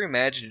was very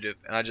imaginative,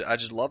 and I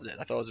just loved it.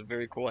 I thought it was a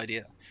very cool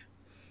idea.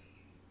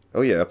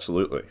 Oh yeah,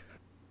 absolutely.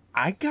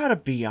 I gotta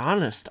be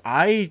honest,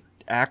 I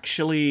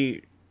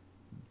actually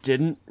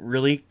didn't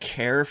really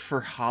care for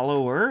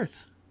Hollow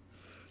Earth.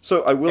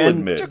 So I will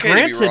admit, It's okay to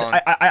be granted, wrong.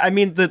 I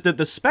mean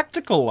the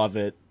spectacle of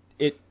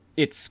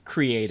it's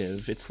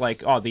creative. It's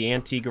like the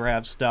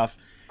anti-grav stuff.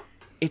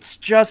 It's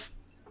just,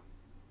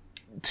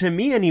 to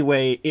me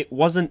anyway, it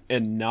wasn't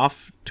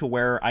enough to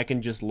where I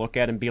can just look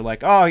at it and be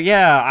like, oh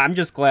yeah, I'm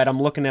just glad I'm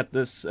looking at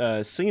this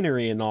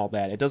scenery and all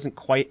that. It doesn't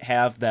quite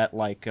have that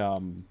like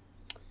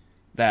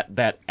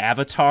that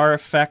Avatar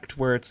effect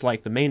where it's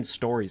like the main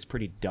story is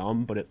pretty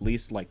dumb, but at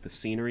least like the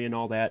scenery and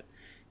all that,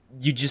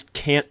 you just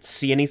can't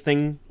see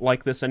anything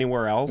like this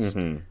anywhere else.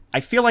 I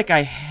feel like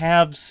I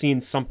have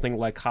seen something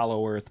like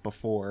Hollow Earth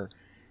before,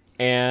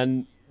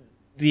 and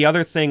the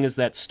other thing is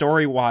that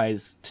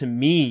story-wise, to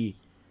me,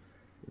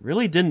 it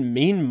really didn't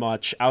mean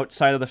much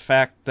outside of the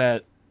fact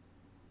that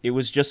it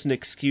was just an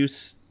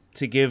excuse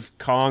to give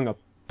Kong a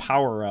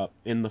power-up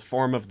in the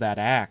form of that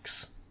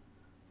axe.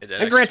 That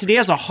And granted, he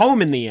has a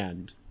home in the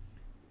end.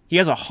 He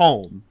has a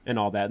home and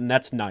all that, and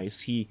that's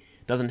nice. He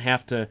doesn't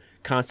have to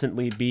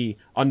constantly be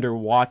under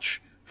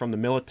watch from the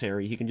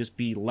military. He can just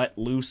be let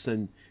loose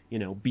and,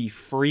 be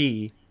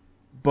free.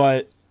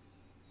 But,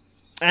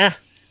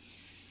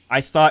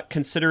 I thought,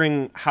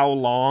 considering how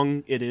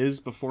long it is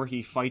before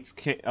he fights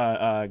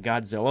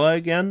Godzilla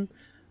again,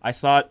 I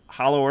thought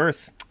Hollow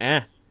Earth,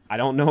 I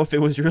don't know if it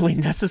was really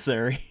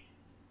necessary.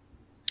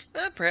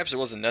 Perhaps it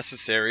wasn't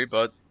necessary,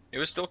 but it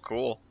was still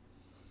cool.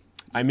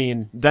 I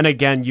mean, then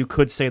again, you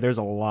could say there's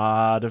a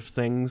lot of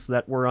things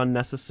that were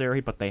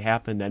unnecessary, but they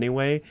happened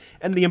anyway.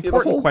 And the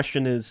important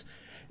question is,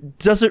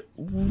 does it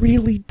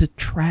really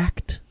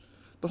detract?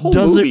 The whole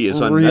movie is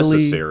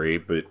unnecessary,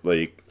 but,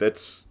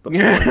 that's the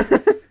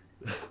point.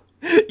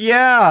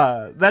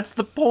 Yeah, that's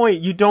the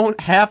point. You don't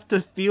have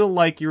to feel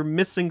like you're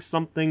missing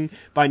something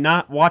by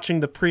not watching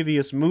the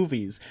previous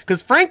movies.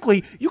 Because,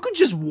 frankly, you could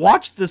just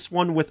watch this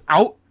one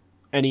without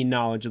any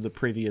knowledge of the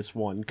previous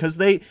one. Because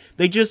they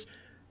just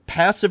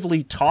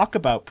passively talk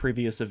about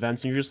previous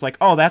events, and you're just like,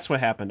 oh, that's what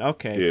happened.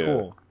 Okay,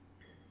 cool.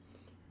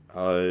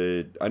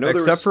 I know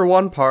Except for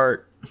one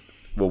part.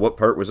 Well, what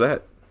part was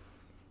that?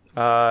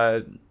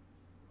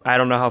 I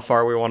don't know how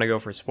far we want to go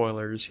for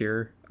spoilers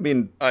here.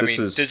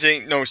 This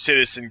ain't no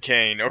Citizen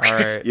Kane, okay? All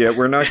right. Yeah,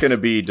 we're not going to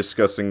be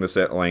discussing this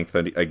at length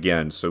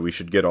again, so we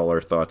should get all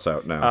our thoughts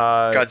out now.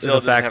 Godzilla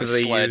the fact doesn't have a that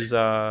they sled. use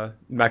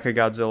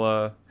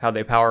Mechagodzilla, how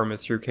they power him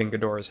is through King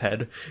Ghidorah's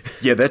head.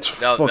 Yeah, that's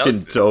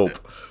fucking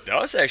dope. That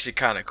was actually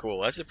kind of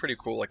cool. That's a pretty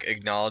cool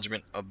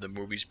acknowledgement of the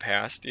movie's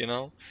past,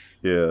 Yeah.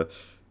 It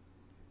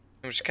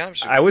was kind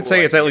of I would cool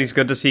say it's at idea. least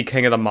good to see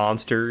King of the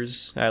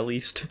Monsters, at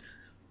least.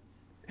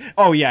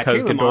 Oh, yeah,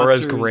 Because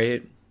Ghidorah's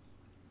great.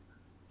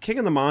 King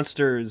of the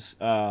Monsters,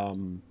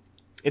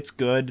 it's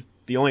good.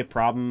 The only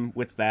problem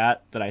with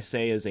that I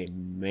say is a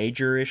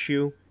major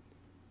issue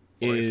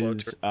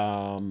is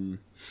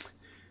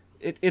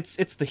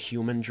it's the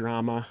human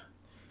drama.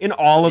 In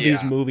all of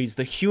these movies,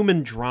 the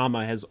human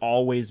drama has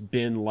always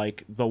been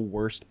the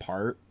worst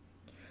part.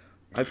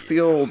 I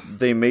feel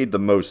they made the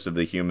most of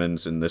the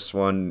humans in this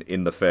one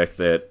in the fact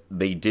that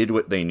they did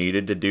what they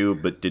needed to do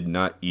but did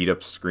not eat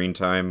up screen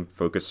time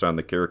focused on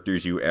the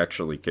characters you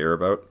actually care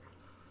about.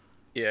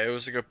 Yeah, it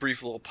was a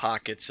brief little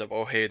pockets of,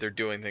 oh, hey, they're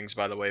doing things,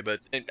 by the way. But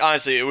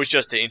honestly, it was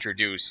just to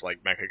introduce,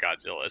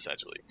 Mechagodzilla,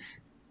 essentially.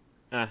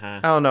 Uh-huh.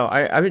 I don't know.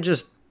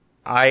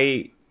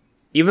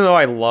 Even though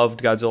I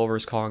loved Godzilla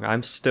vs. Kong, I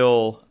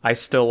still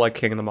like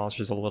King of the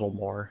Monsters a little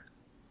more.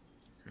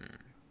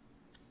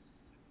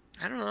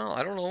 I don't know.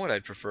 I don't know what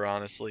I'd prefer,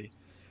 honestly.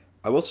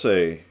 I will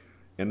say,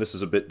 and this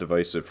is a bit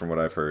divisive from what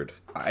I've heard,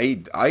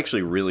 I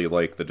actually really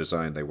like the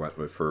design they went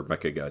with for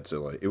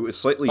Mechagodzilla. It was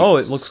slightly it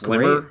looks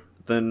slimmer great.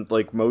 Than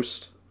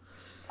most,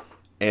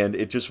 and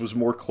it just was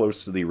more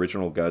close to the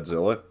original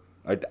Godzilla.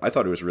 I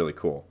thought it was really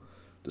cool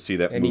to see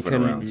that And moving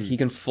around. he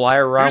can fly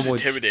around It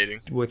was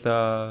intimidating. with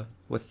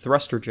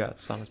thruster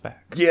jets on his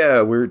back.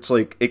 Yeah, where it's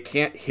it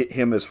can't hit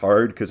him as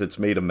hard because it's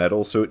made of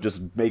metal, so it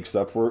just makes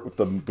up for it with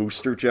the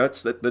booster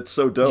jets. That's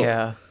so dope.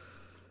 Yeah.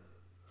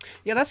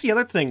 Yeah, that's the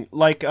other thing.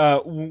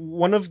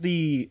 One of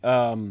the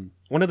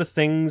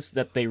things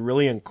that they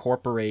really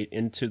incorporate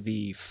into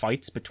the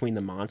fights between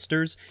the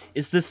monsters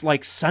is this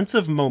sense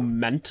of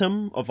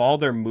momentum of all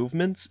their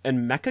movements,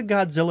 and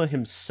Mechagodzilla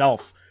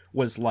himself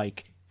was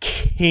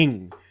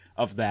king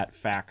of that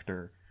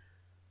factor.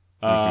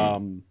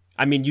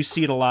 You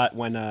see it a lot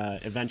when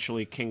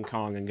eventually King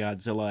Kong and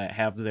Godzilla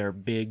have their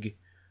big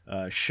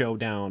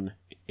showdown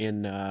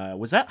in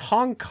was that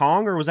Hong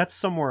Kong or was that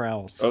somewhere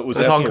else? Oh, it was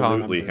Hong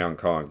Kong. absolutely Hong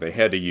Kong. They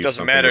had to use Doesn't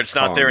something matter. with It's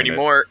not Kong there in it.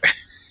 anymore.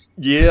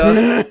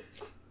 Yeah.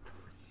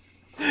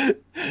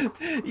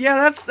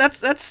 Yeah,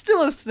 that's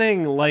still a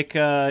thing.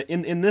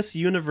 In this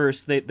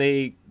universe,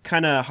 they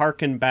kind of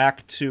harken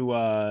back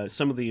to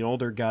some of the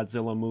older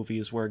Godzilla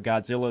movies where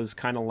Godzilla is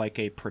kind of like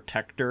a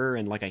protector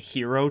and a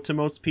hero to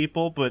most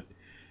people, but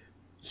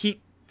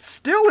he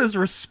still is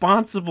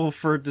responsible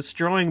for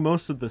destroying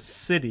most of the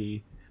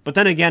city. But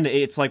then again,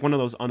 it's one of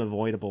those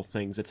unavoidable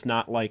things. It's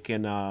not like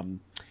in a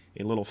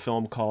little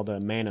film called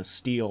Man of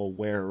Steel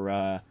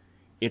where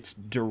it's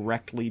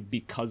directly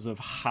because of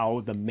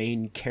how the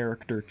main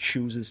character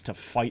chooses to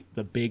fight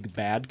the big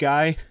bad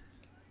guy.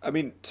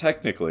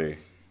 Technically,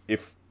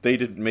 if they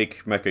didn't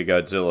make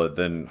Mechagodzilla,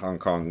 then Hong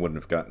Kong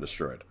wouldn't have gotten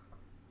destroyed.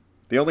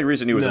 The only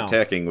reason he was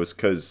attacking was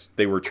because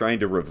they were trying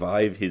to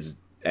revive his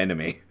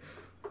enemy.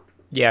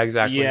 Yeah,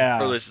 exactly. Yeah.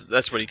 Or at least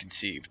that's what he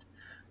conceived.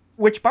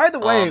 Which, by the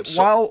way,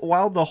 So-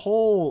 while the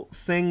whole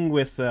thing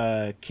with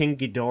King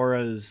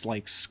Ghidorah's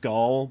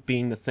skull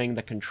being the thing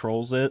that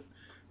controls it,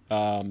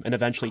 and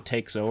eventually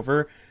takes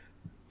over,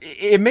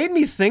 it made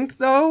me think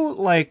though,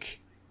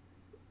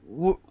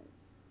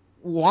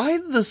 why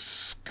the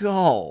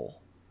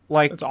skull?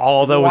 That's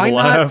all that was why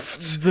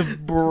left. Not the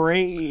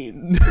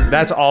brain.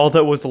 That's all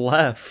that was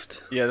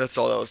left. Yeah, that's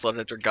all that was left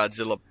after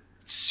Godzilla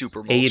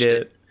super Ate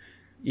it.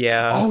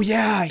 Yeah. Oh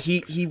yeah,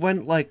 he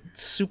went like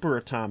super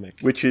atomic.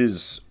 Which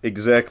is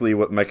exactly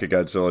what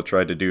Mechagodzilla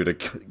tried to do to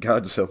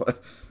Godzilla.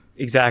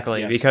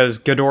 Exactly, Yes. because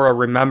Ghidorah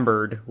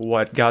remembered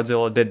what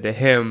Godzilla did to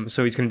him,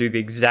 so he's going to do the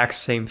exact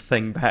same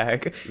thing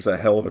back. It was a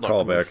hell of a Look,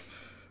 callback.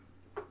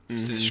 To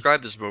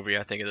describe this movie,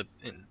 I think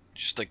in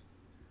just like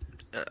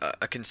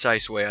a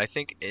concise way, I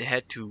think it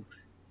had to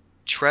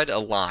tread a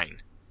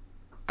line,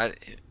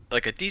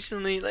 like a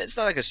decently. It's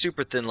not like a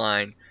super thin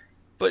line,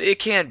 but it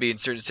can be in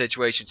certain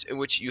situations in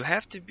which you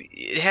have to be.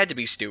 It had to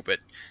be stupid.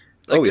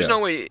 Like there's no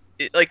way.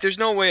 There's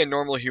no way a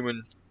normal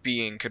human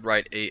being could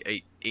write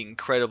a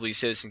incredibly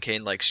Citizen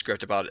Kane like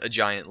script about a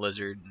giant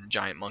lizard and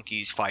giant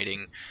monkeys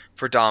fighting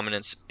for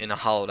dominance in a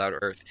hollowed out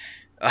Earth.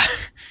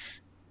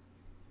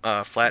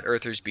 Flat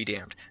Earthers be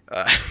damned.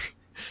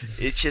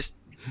 It's just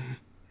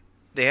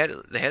they had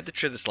to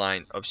tread this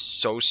line of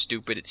so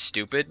stupid it's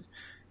stupid,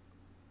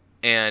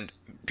 and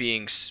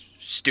being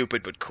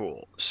stupid but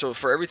cool. So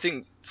for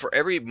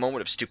every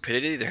moment of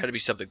stupidity, there had to be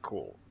something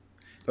cool.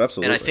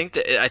 Absolutely. And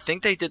I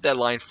think they did that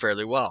line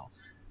fairly well.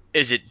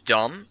 Is it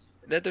dumb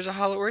that there's a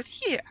hollow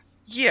Earth?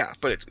 Yeah,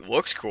 but it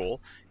looks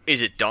cool.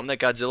 Is it dumb that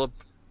Godzilla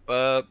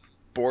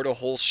bored a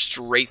hole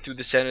straight through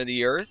the center of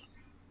the Earth?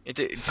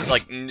 Into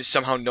like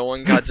somehow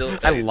knowing Godzilla.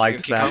 I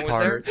liked King that Kong was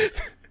part. there?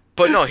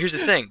 But no, here's the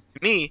thing.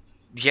 Me,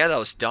 yeah, that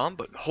was dumb,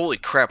 but holy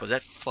crap, was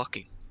that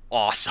fucking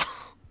awesome.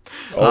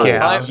 Oh,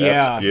 Yeah.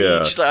 Yeah. Yeah.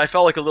 Just like, I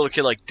felt like a little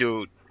kid, like,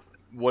 dude,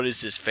 what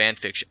is this fan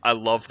fiction? I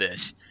love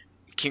this.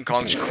 King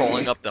Kong's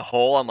crawling up the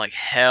hole. I'm like,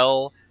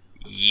 hell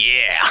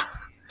yeah.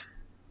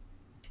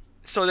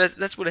 So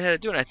that's what it had to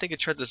do, and I think it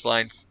tread this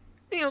line,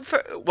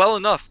 well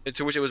enough,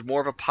 to which it was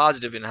more of a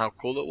positive in how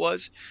cool it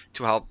was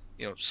to how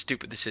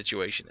stupid the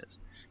situation is.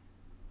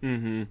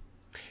 Mm-hmm.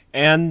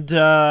 And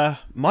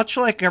much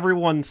like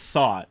everyone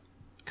thought,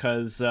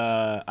 because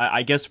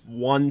I guess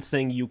one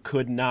thing you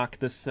could knock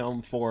this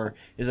film for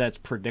is that it's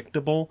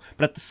predictable,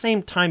 but at the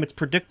same time, it's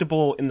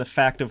predictable in the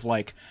fact of,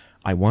 like,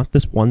 I want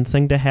this one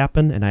thing to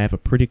happen, and I have a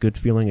pretty good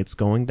feeling it's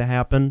going to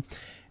happen.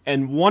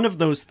 And one of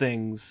those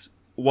things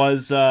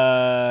was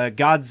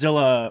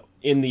Godzilla,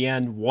 in the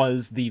end,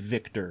 was the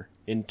victor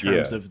in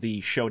terms of the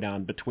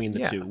showdown between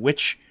the two,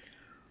 which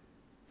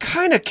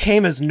kind of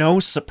came as no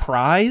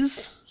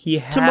surprise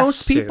to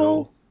most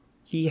people.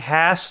 He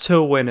has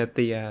to win at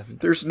the end.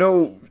 There's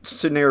no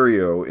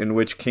scenario in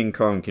which King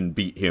Kong can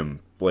beat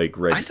him, like,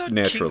 I thought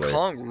naturally. King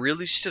Kong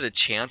really stood a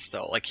chance,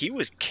 though. Like, he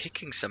was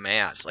kicking some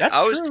ass. Like,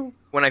 That's true.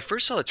 When I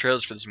first saw the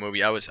trailers for this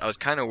movie, I was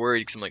kind of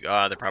worried because I'm like,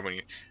 they're probably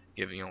gonna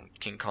give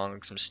King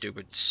Kong some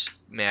stupid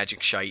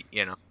magic shite,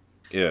 Yeah.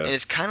 And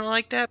it's kind of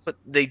like that, but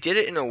they did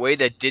it in a way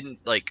that didn't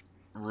like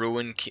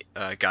ruin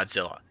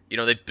Godzilla.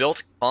 They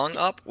built Kong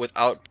up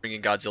without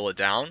bringing Godzilla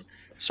down.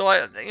 So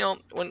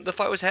when the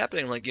fight was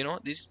happening, I'm like,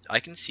 I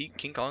can see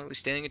King Kong at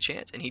least standing a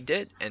chance, and he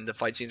did, and the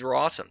fight scenes were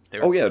awesome.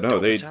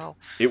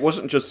 It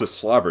wasn't just a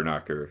slobber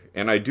knocker,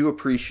 and I do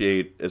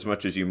appreciate, as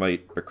much as you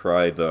might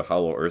decry the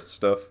Hollow Earth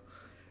stuff,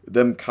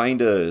 them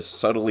kind of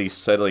subtly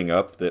setting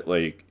up that,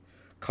 like,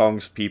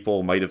 Kong's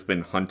people might have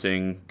been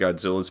hunting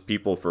Godzilla's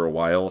people for a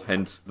while,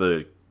 hence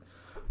the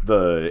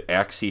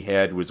axe he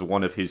had was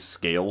one of his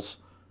scales.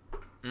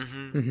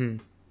 Mm-hmm. Mm-hmm.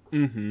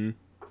 Mm-hmm.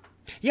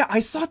 Yeah, I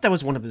thought that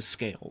was one of his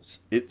scales.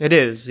 It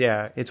is,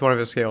 yeah. It's one of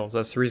his scales.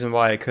 That's the reason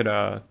why it could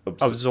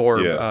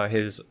absorb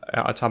his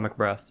atomic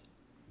breath.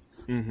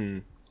 Mm-hmm.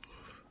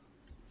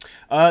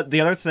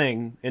 The other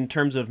thing, in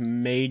terms of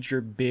major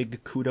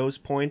big kudos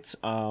points,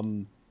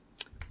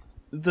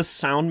 the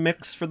sound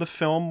mix for the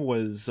film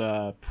was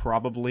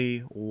probably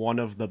one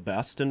of the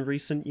best in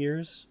recent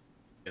years.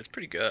 It's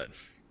pretty good.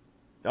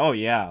 Oh,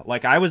 yeah.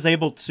 Like, I was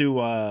able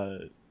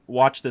to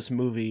watch this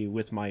movie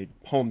with my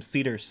home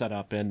theater set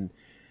up, and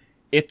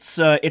it's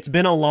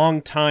been a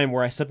long time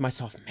where I said to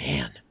myself,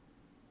 man,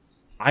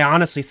 I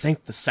honestly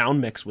think the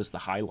sound mix was the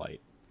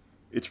highlight.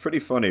 It's pretty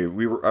funny.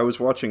 I was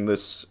watching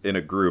this in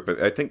a group.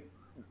 I think,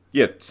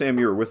 Sam,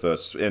 you were with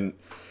us, and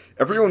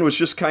everyone was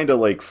just kind of,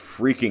 like,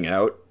 freaking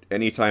out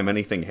anytime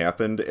anything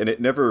happened, and it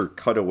never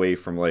cut away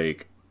from,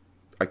 like,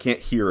 I can't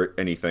hear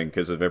anything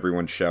because of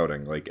everyone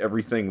shouting. Like,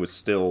 everything was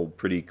still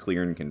pretty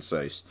clear and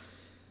concise.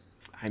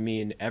 I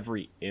mean,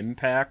 every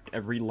impact,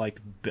 every,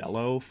 like,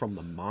 bellow from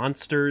the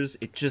monsters,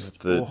 it just...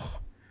 The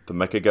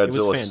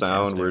Mechagodzilla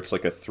sound where it's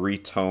like a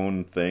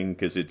 3-tone thing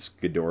because it's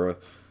Ghidorah.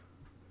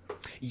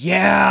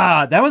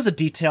 Yeah, that was a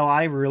detail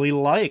I really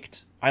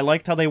liked. I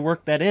liked how they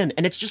worked that in.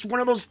 And it's just one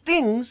of those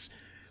things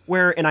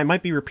where, and I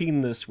might be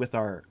repeating this with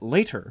our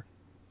later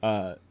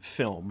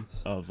film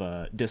of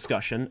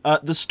discussion,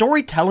 the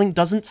storytelling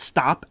doesn't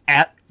stop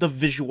at the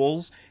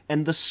visuals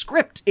and the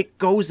script. It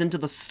goes into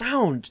the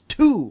sound,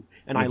 too.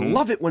 And I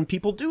love it when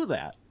people do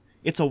that.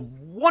 It's a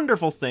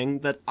wonderful thing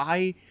that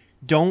I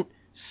don't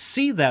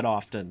see that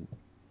often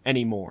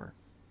anymore.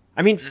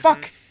 I mean,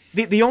 fuck.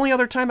 The only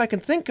other time I can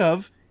think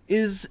of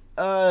is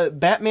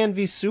Batman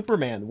v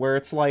Superman, where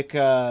it's like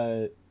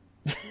Ben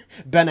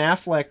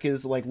Affleck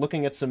is like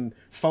looking at some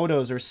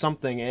photos or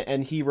something,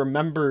 and he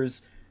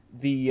remembers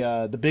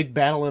the big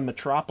battle in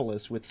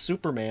Metropolis with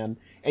Superman,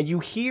 and you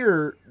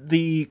hear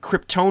the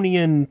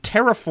Kryptonian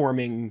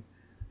terraforming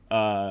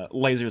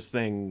lasers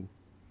thing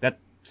that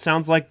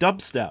sounds like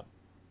dubstep.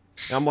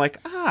 And I'm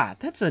like,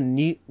 that's a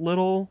neat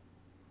little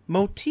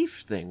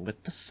motif thing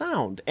with the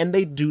sound. And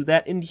they do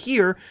that in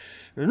here.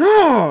 And,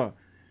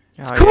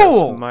 it's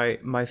cool! Yes,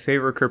 my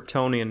favorite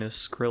Kryptonian is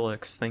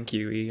Skrillex. Thank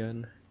you,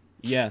 Ian.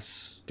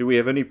 Yes. Do we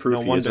have any proof?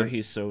 No wonder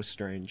he's so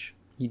strange.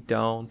 You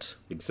don't.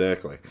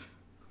 Exactly.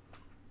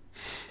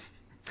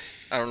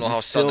 I don't know how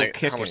much sun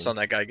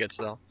that guy gets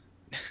though.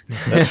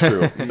 That's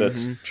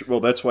true.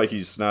 That's why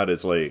he's not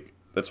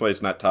that's why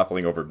he's not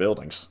toppling over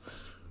buildings.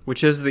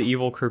 Which is the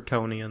evil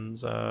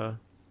Kryptonian's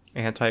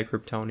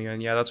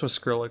anti-Kryptonian. Yeah, that's what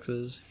Skrillex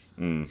is.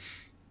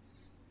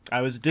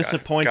 I was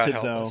disappointed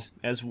God though, us.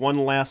 as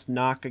one last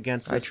knock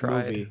against I this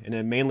tried. movie, and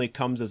it mainly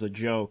comes as a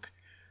joke.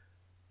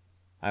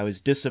 I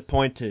was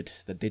disappointed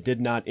that they did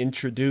not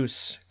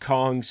introduce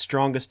Kong's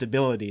strongest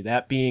ability,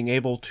 that being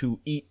able to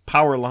eat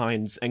power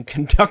lines and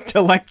conduct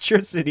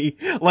electricity,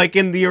 like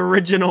in the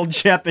original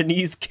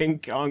Japanese King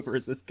Kong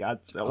vs.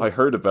 Godzilla. I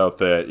heard about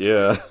that,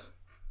 yeah.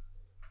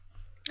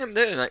 And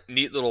then a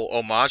neat little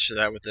homage to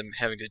that with him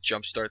having to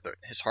jumpstart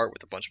his heart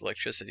with a bunch of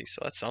electricity,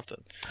 so that's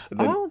something.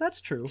 Oh, that's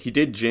true. He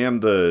did jam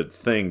the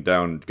thing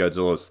down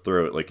Godzilla's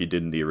throat like he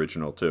did in the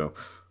original, too.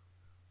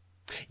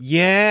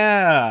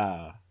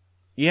 Yeah.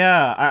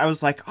 Yeah, I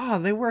was like,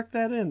 they worked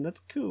that in.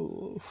 That's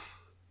cool.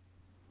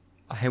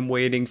 I'm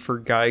waiting for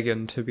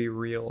Gigan to be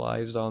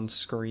realized on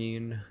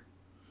screen.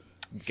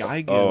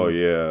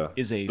 Gigan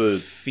is a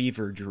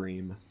fever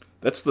dream.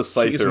 That's the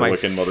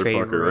Scyther-looking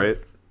motherfucker, right?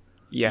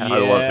 Yeah. I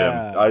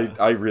love him.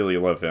 I really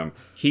love him.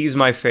 He's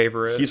my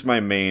favorite. He's my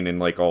main in,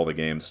 like, all the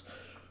games.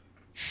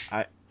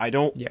 I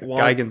don't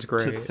want Gigan's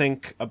great. to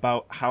think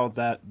about how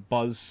that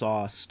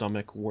buzzsaw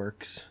stomach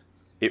works.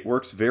 It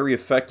works very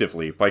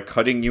effectively by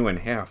cutting you in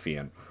half,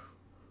 Ian.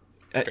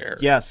 Fair.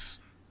 Yes,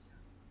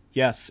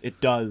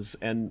 it does,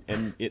 and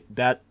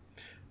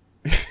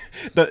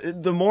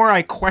the more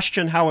I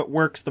question how it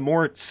works, the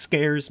more it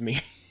scares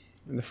me.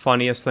 The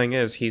funniest thing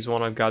is, he's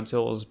one of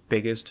Godzilla's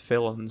biggest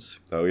villains.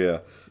 Oh yeah.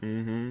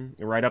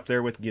 Mm-hmm. Right up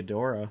there with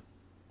Ghidorah.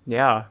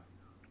 Yeah.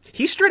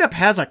 He straight up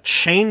has a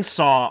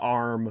chainsaw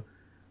arm.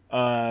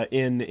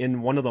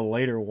 In one of the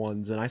later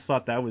ones, and I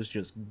thought that was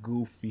just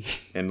goofy.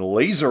 And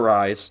laser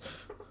eyes.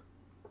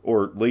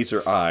 Or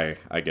laser eye,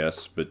 I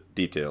guess, but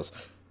details.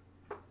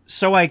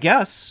 So I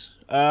guess,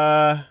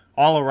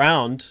 all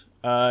around,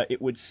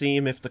 it would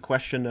seem if the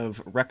question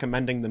of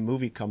recommending the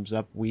movie comes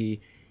up,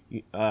 we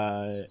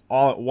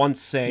all at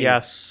once say...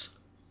 Yes.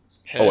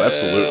 Oh,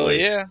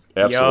 absolutely. Yeah.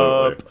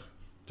 Absolutely. Yup.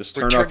 Just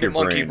turn Return off your to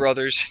Monkey brain.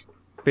 Brothers.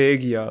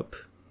 Big yup.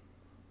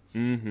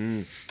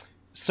 Mm-hmm.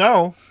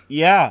 So,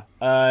 yeah,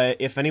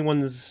 if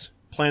anyone's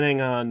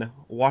planning on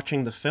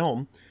watching the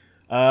film,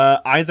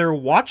 either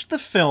watch the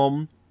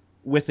film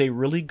with a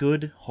really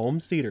good home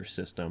theater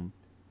system,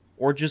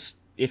 or just,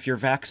 if you're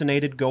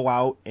vaccinated, go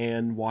out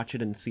and watch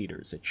it in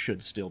theaters. It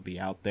should still be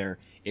out there.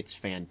 It's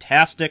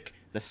fantastic.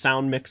 The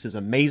sound mix is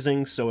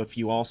amazing, so if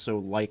you also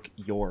like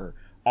your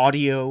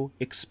audio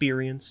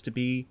experience to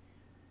be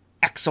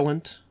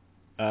excellent,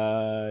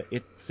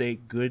 it's a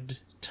good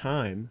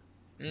time.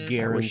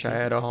 I wish I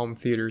had a home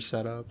theater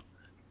set up.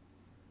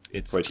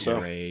 It's Quite so.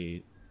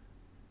 great.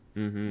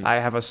 Mm-hmm. I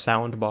have a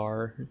sound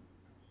bar.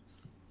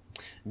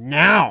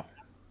 Now,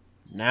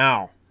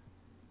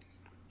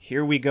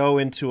 here we go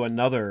into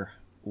another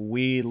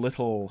wee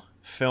little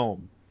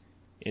film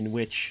in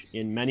which,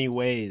 in many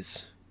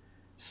ways,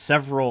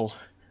 several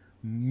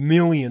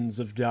millions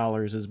of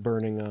dollars is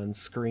burning on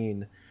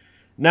screen.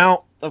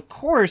 Now, of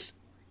course,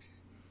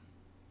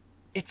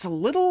 it's a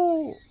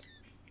little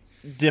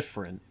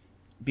different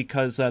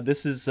because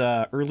this is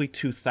early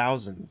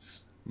 2000s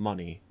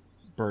money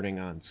burning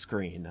on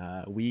screen.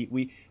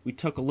 We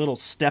took a little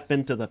step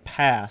into the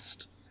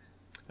past,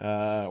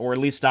 or at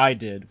least I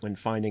did when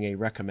finding a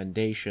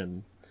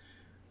recommendation.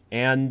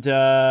 And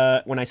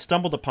when I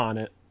stumbled upon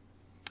it,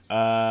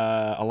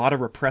 a lot of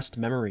repressed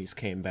memories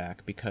came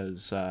back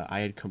because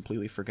I had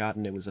completely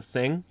forgotten it was a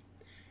thing.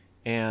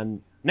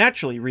 And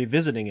naturally,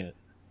 revisiting it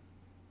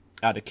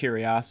out of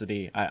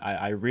curiosity,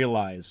 I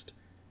realized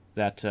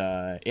that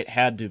it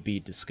had to be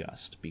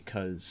discussed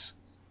because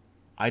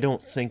I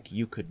don't think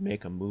you could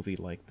make a movie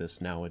like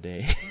this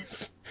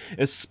nowadays,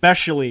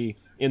 especially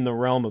in the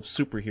realm of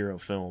superhero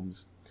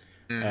films.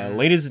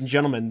 Ladies and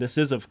gentlemen, this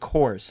is, of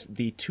course,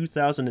 the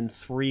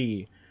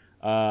 2003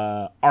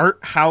 art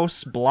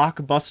house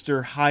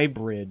blockbuster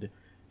hybrid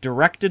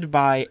directed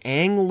by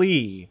Ang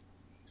Lee,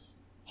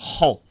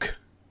 Hulk.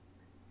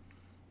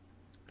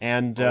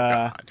 And,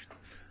 God.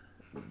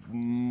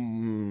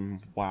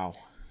 Wow.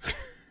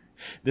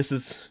 This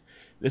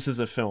is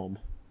a film.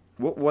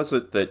 What was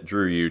it that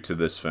drew you to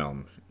this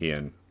film,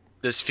 Ian?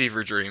 This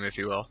fever dream, if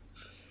you will.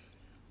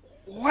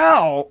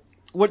 Well,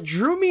 what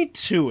drew me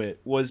to it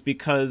was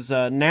because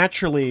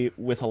naturally,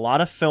 with a lot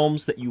of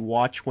films that you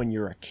watch when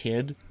you're a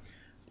kid,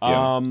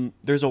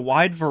 there's a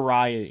wide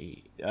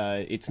variety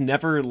it's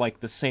never like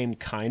the same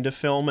kind of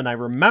film. And I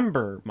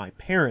remember my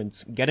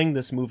parents getting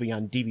this movie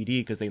on DVD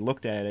because they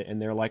looked at it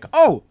and they're like,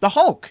 "Oh, the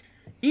Hulk!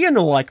 Ian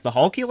will like the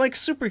Hulk. He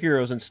likes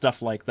superheroes and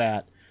stuff like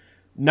that,"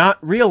 not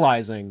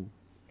realizing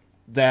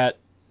that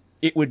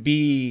it would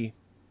be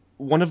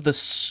one of the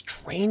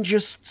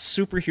strangest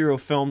superhero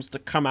films to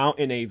come out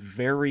in a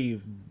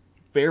very,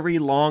 very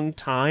long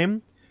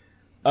time.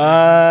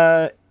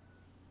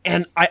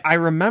 And I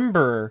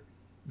remember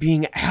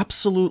being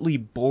absolutely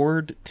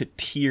bored to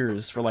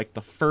tears for like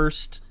the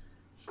first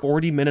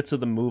 40 minutes of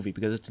the movie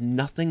because it's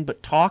nothing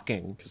but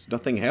talking. Because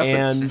nothing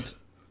happens.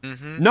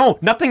 And no,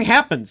 nothing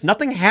happens.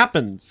 Nothing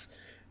happens.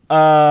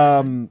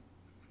 And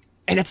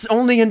it's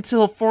only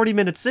until 40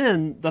 minutes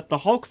in that the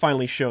Hulk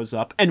finally shows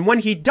up. And when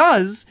he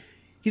does,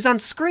 he's on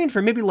screen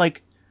for maybe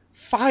like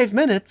 5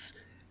 minutes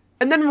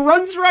and then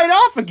runs right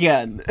off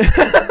again.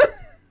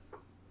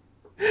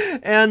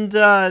 And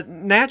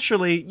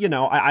naturally, you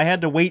know, I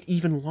had to wait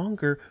even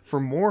longer for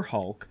more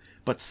Hulk.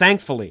 But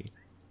thankfully,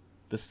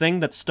 the thing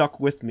that stuck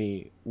with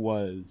me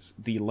was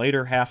the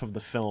later half of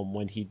the film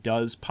when he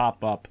does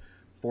pop up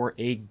for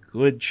a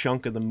good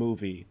chunk of the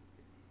movie.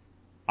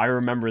 I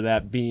remember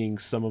that being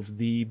some of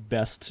the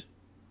best,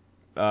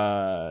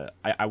 I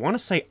want to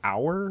say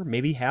hour,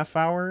 maybe half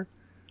hour,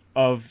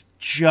 of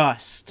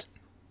just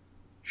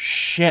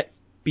shit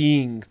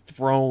being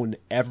thrown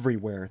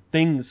everywhere,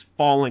 things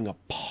falling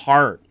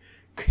apart,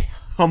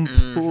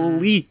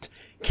 complete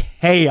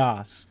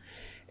chaos.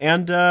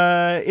 And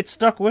it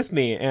stuck with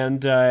me,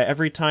 and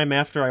every time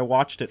after I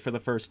watched it for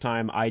the first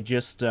time, I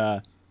just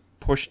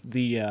pushed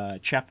the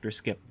chapter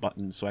skip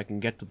button so I can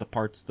get to the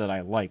parts that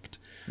I liked.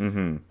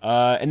 And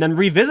then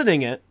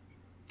revisiting it,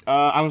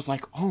 I was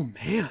like, oh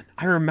man,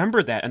 I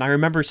remember that, and I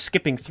remember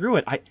skipping through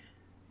it.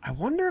 I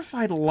wonder if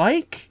I'd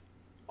like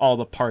all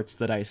the parts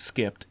that I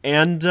skipped.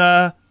 And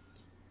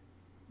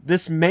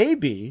this may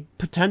be,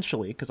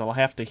 potentially, because I'll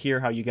have to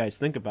hear how you guys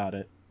think about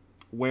it,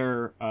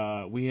 where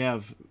we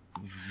have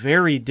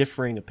very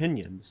differing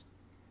opinions.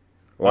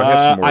 Well, I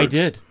have some words. I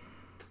did.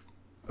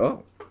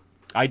 Oh.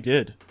 I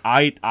did.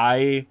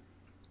 I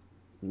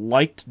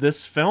liked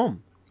this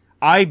film.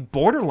 I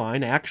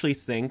borderline actually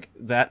think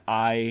that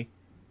I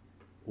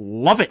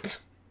love it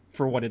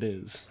for what it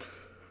is.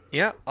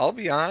 Yeah, I'll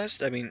be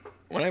honest. I mean,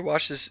 when I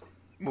watched this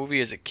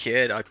movie as a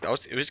kid,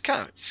 it was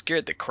kind of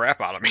scared the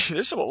crap out of me.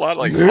 There's a lot of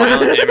like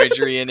violent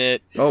imagery in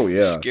it. Oh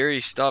yeah,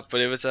 scary stuff.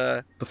 But it was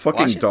the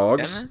fucking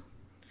dogs.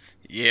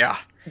 Yeah.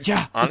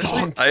 Yeah.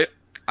 Honestly,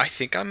 I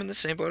think I'm in the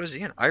same boat as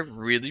Ian. I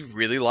really,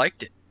 really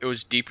liked it. It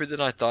was deeper than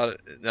I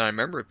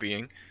remember it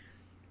being,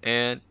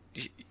 and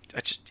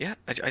I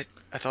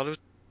thought it was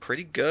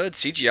pretty good.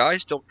 CGI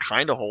still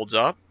kind of holds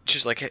up.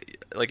 Just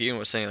like Ian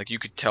was saying, like you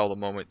could tell the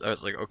moment I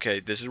was like, okay,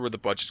 this is where the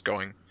budget's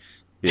going.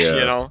 Yeah.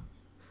 You know.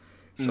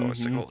 So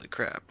it's like, holy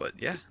crap. But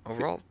yeah,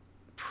 overall,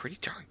 pretty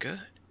darn good.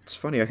 It's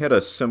funny, I had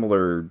a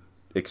similar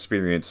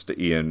experience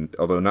to Ian,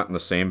 although not in the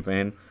same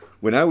vein.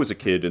 When I was a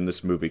kid and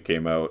this movie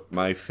came out,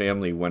 my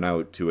family went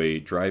out to a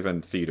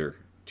drive-in theater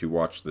to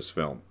watch this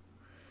film.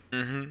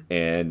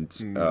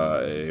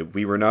 And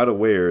we were not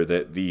aware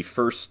that the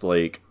first,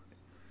 like,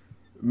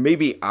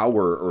 maybe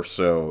hour or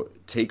so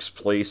takes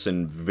place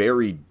in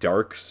very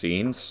dark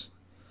scenes.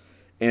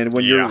 And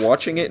when you're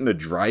watching it in a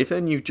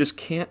drive-in, you just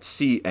can't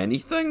see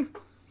anything.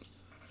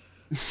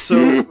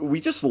 So we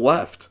just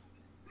left.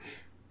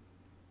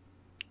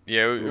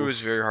 Yeah, it was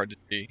very hard to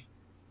see.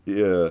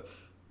 Yeah.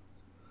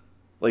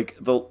 Like,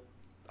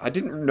 I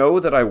didn't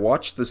know that I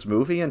watched this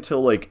movie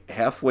until, like,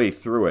 halfway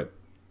through it.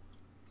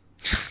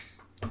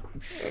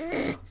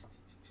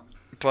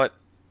 But,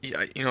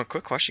 yeah, you know,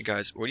 quick question,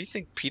 guys. What do you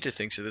think PETA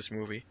thinks of this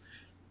movie?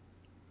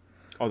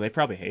 Oh, they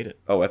probably hate it.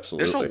 Oh,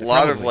 absolutely. There's a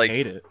lot of, Probably like,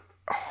 hate it.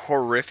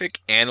 horrific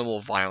animal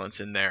violence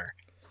in there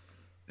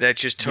that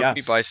just took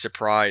me by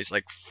surprise.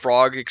 Like,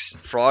 frogs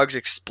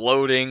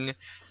exploding.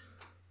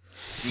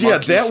 Yeah,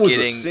 that was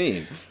a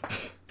scene.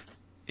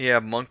 Yeah,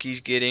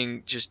 monkeys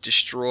getting just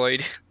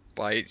destroyed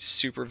by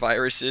super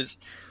viruses.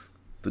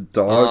 The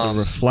dogs. A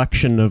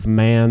reflection of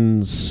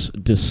man's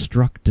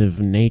destructive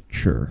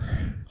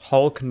nature.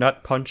 Hulk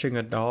nut punching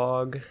a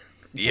dog.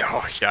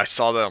 Yeah, I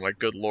saw that. I'm like,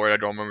 good lord, I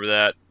don't remember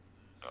that.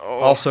 Oh.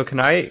 Also, can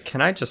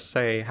I just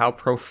say how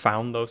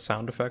profound those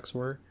sound effects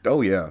were?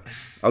 Oh yeah,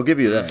 I'll give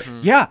you that.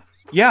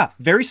 Yeah,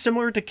 very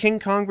similar to King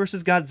Kong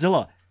versus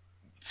Godzilla.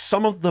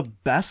 Some of the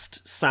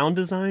best sound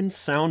design,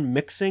 sound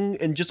mixing,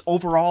 and just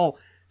overall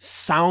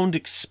sound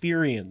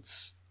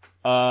experience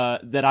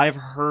that I've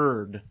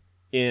heard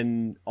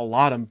in a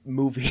lot of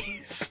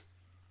movies.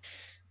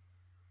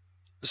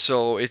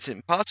 So it's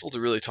impossible to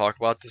really talk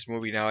about this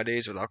movie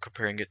nowadays without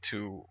comparing it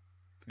to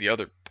the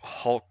other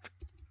Hulk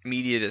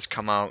media that's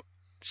come out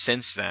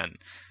since then.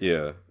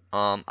 Yeah.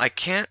 I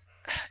can't.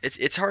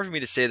 It's hard for me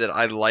to say that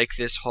I like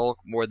this Hulk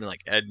more than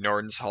like Ed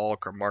Norton's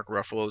Hulk or Mark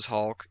Ruffalo's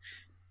Hulk,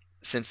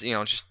 since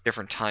just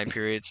different time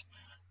periods.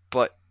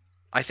 But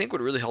I think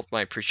what really helped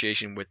my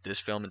appreciation with this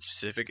film in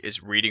specific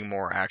is reading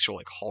more actual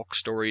like Hulk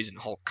stories and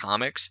Hulk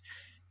comics,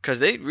 because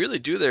they really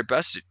do their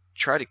best to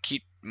try to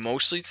keep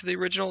mostly to the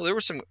original. There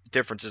were some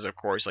differences, of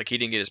course. Like, he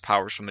didn't get his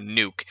powers from a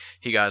nuke.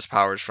 He got his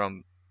powers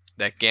from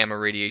that gamma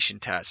radiation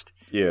test.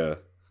 Yeah.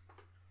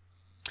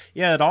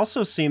 Yeah, it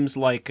also seems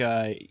like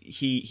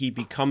he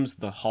becomes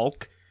the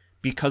Hulk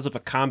because of a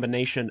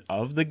combination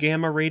of the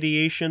gamma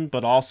radiation,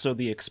 but also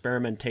the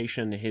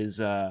experimentation his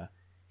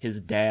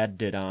dad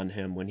did on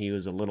him when he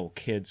was a little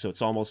kid. So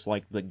it's almost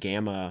like the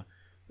gamma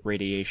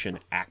radiation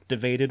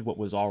activated what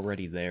was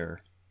already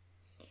there.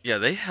 Yeah,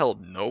 they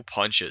held no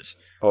punches.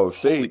 Oh,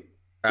 if they...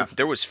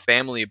 There was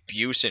family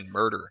abuse and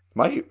murder.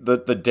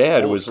 The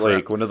dad Holy was crap.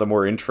 like one of the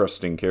more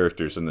interesting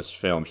characters in this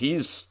film.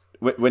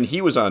 When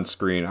he was on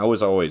screen, I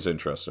was always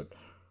interested.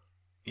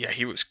 Yeah,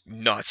 he was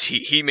nuts.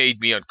 He made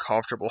me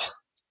uncomfortable.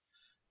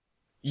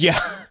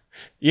 Yeah,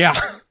 yeah.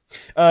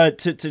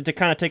 To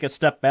kind of take a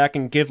step back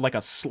and give like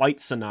a slight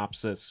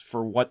synopsis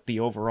for what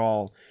the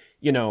overall,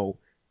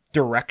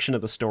 direction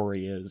of the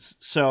story is.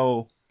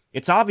 So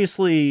it's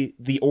obviously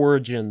the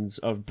origins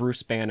of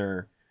Bruce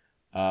Banner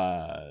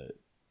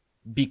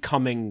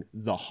becoming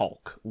the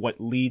Hulk,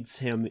 what leads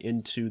him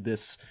into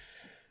this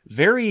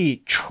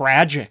very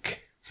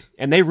tragic,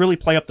 and they really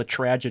play up the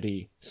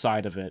tragedy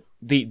side of it,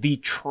 the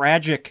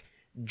tragic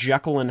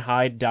Jekyll and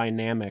Hyde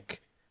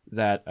dynamic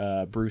that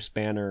Bruce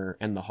Banner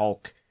and the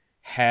Hulk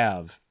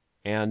have.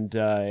 And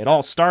it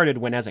all started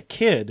when, as a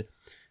kid,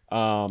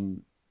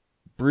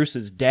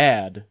 Bruce's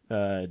dad,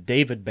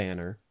 David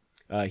Banner,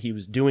 he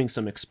was doing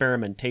some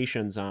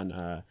experimentations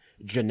on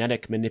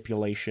genetic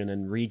manipulation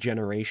and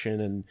regeneration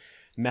and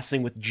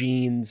messing with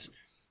genes.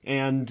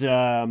 And,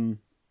 the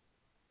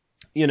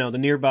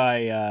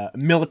nearby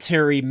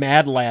military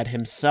mad lad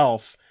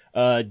himself,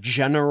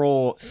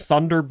 General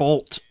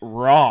Thunderbolt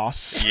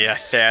Ross. Yeah,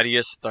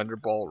 Thaddeus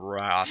Thunderbolt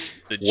Ross.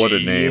 What a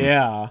name.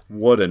 Yeah.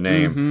 What a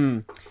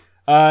name.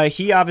 Mm-hmm.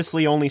 He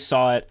obviously only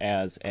saw it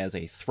as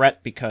a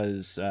threat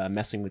because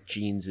messing with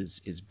genes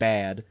is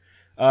bad.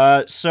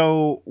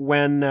 So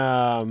when,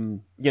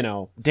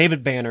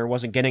 David Banner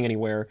wasn't getting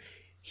anywhere,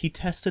 he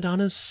tested on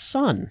his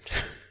son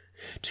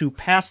to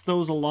pass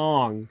those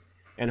along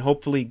and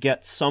hopefully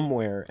get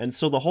somewhere. And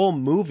so the whole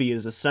movie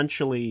is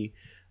essentially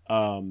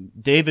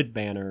David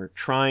Banner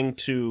trying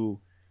to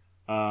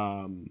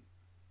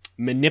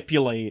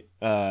manipulate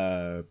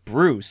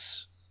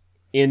Bruce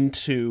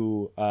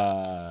into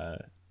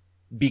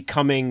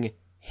becoming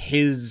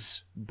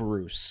his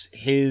Bruce,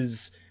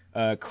 his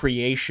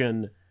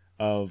creation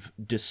of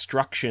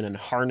destruction and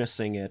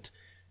harnessing it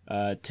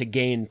to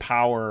gain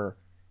power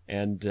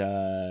and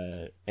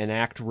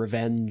enact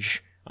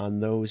revenge on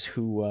those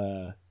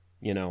who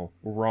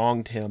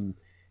wronged him.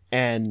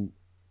 And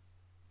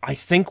I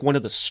think one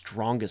of the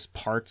strongest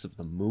parts of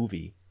the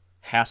movie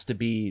has to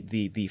be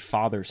the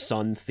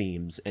father-son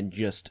themes and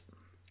just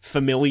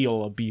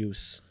familial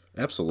abuse.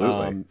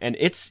 Absolutely. And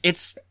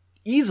it's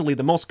easily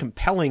the most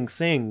compelling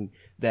thing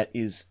that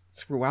is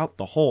throughout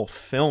the whole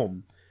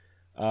film.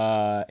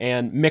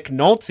 And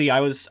McNulty,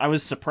 I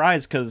was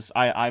surprised because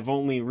I've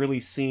only really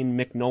seen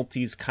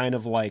McNulty's kind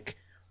of like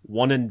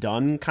one and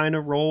done kind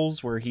of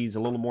roles where he's a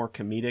little more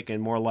comedic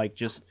and more like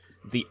just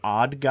the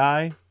odd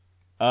guy.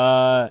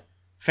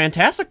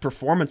 Fantastic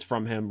performance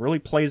from him. Really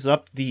plays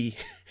up the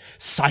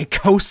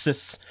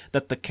psychosis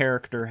that the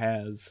character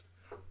has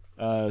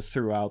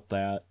throughout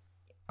that.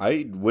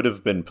 I would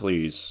have been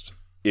pleased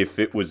if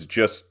it was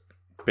just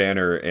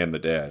Banner and the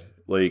dad.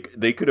 Like,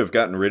 they could have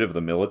gotten rid of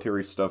the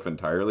military stuff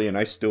entirely, and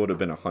I still would have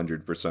been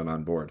 100%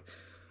 on board.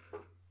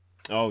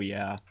 Oh,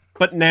 yeah.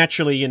 But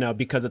naturally,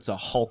 because it's a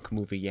Hulk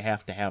movie, you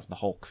have to have the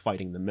Hulk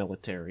fighting the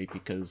military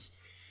because...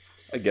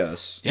 I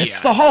guess.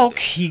 It's the Hulk.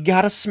 He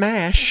gotta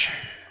smash.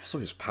 Also,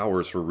 his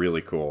powers were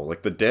really cool.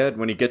 Like, the dad,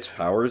 when he gets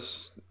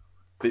powers,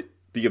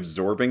 the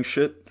absorbing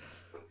shit.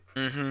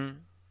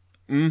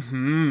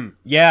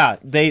 Yeah,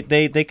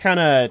 they kind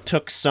of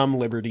took some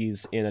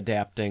liberties in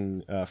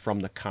adapting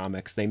from the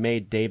comics. They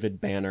made David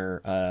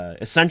Banner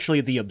essentially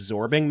the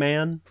absorbing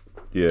man.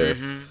 Yeah.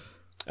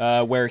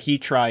 Where he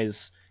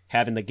tries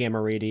having the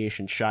gamma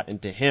radiation shot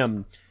into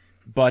him,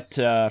 but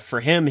for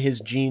him, his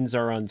genes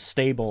are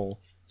unstable,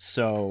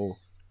 so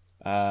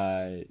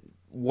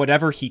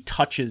whatever he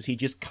touches, he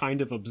just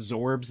kind of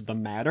absorbs the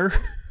matter.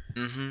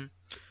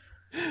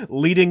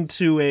 Leading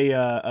to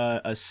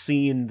a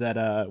scene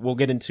that we'll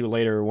get into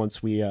later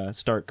once we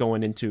start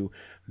going into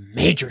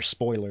major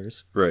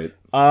spoilers. Right.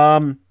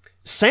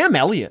 Sam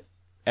Elliott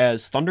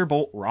as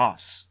Thunderbolt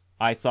Ross,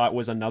 I thought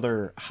was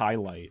another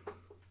highlight.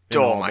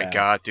 Oh my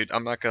god, dude.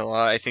 I'm not gonna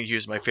lie. I think he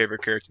was my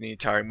favorite character in the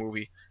entire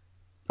movie.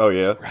 Oh,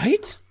 yeah?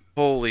 Right?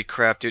 Holy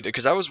crap, dude.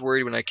 Because I was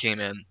worried when I came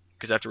in.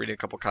 Because after reading a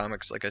couple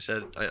comics, like I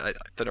said,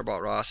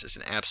 Thunderbolt Ross is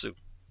an absolute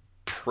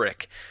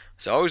prick.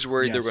 So I was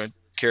worried they were going to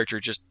character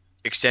just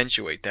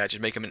accentuate that,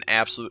 just make him an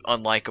absolute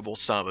unlikable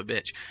son of a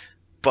bitch.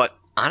 But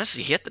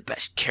honestly, he had the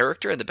best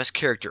character and the best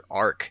character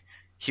arc.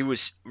 He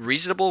was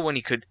reasonable when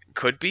he could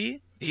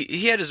be.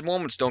 He had his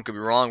moments, don't get me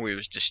wrong, where he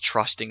was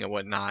distrusting and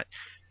whatnot.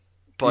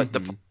 But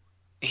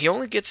he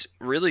only gets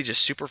really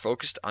just super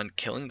focused on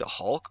killing the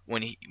Hulk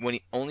when he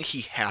only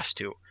he has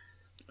to.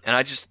 And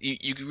I just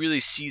you really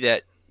see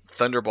that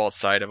Thunderbolt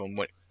side of him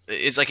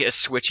it's like a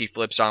switch he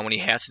flips on when he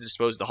has to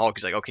dispose of the Hulk.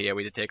 He's like, okay, yeah,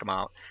 we need to take him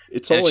out.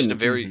 It's And all it's just in, a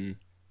very.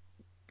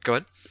 Go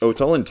ahead. Oh,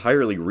 it's all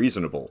entirely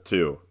reasonable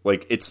too.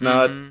 Like, it's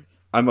not.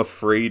 I'm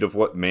afraid of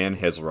what man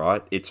has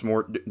wrought. It's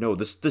more, no.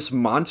 This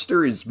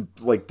monster is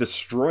like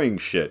destroying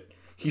shit.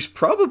 He's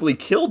probably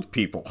killed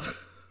people.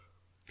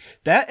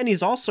 That, and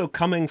he's also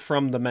coming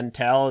from the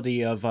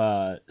mentality of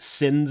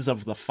sins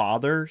of the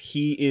father.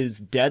 He is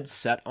dead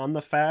set on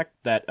the fact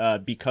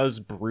that because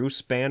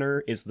Bruce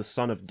Banner is the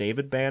son of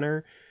David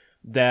Banner,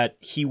 that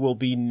he will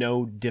be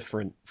no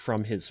different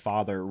from his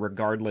father,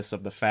 regardless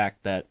of the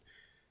fact that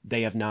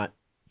they have not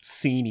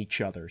seen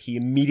each other. He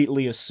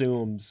immediately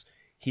assumes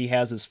he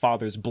has his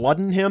father's blood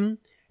in him,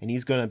 and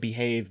he's going to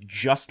behave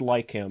just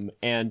like him.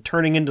 And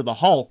turning into the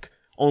Hulk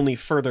only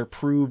further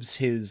proves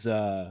his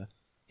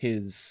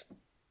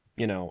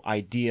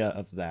idea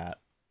of that.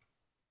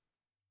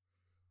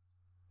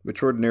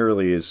 Which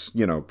ordinarily is,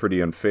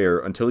 pretty unfair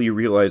until you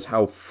realize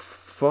how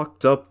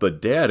fucked up the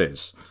dad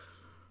is.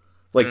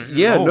 Like,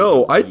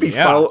 I'd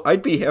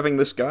be having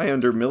this guy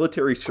under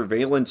military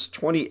surveillance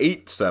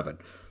 28/7.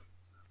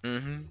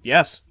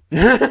 Yes.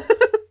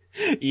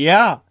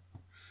 Yeah.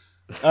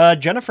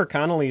 Jennifer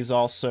Connelly is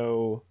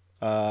also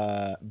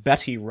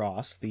Betty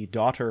Ross, the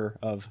daughter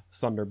of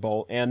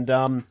Thunderbolt,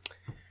 and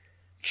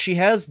she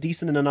has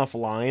decent enough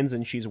lines,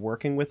 and she's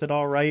working with it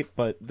all right.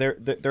 But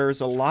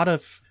there's a lot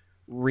of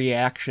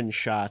reaction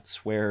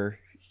shots where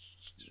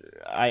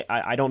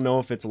I don't know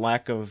if it's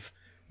lack of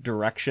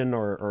direction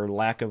or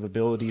lack of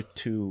ability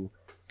to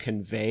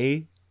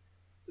convey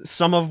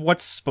some of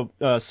what's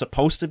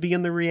supposed to be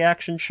in the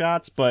reaction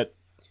shots, but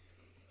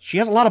she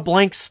has a lot of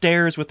blank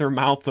stares with her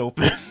mouth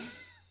open.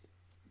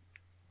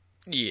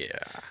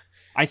 Yeah.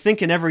 I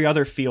think in every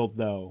other field,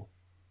 though,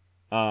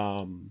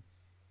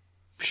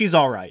 she's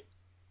all right.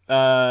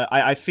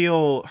 I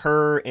feel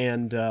her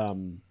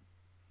and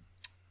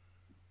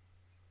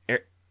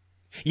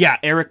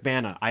Eric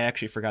Bana. I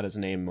actually forgot his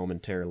name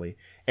momentarily.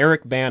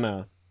 Eric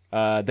Bana.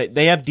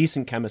 They have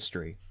decent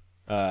chemistry.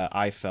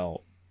 I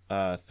felt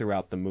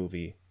throughout the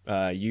movie.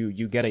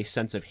 You get a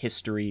sense of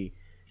history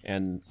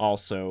and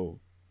also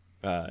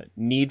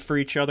need for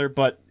each other,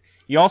 but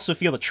you also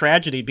feel the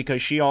tragedy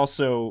because she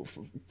also,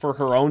 for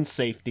her own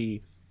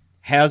safety,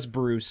 has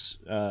Bruce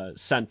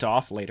sent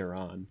off later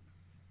on.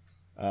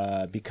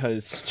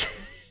 Because,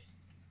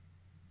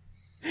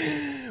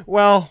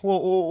 well,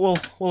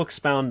 we'll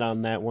expound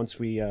on that once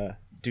we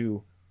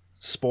do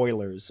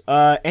spoilers.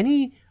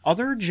 Any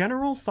other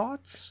general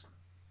thoughts?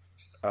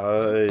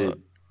 The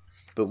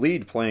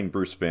lead playing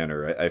Bruce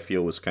Banner, I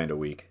feel, was kind of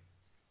weak.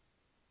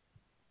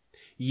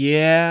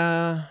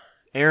 Yeah,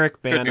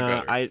 Eric Could be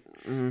Bana.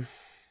 better.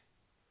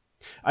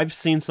 I've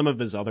seen some of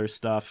his other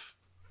stuff.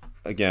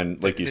 Again,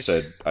 like you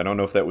said, I don't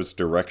know if that was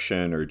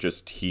direction or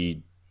just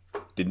he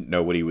didn't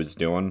know what he was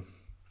doing.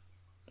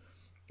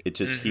 It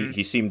just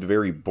he seemed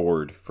very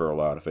bored for a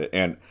lot of it,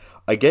 and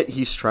I get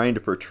he's trying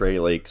to portray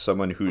like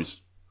someone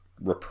who's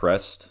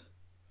repressed,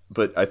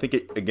 but I think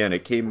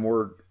it came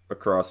more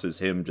across as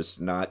him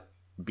just not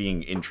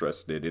being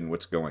interested in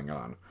what's going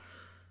on.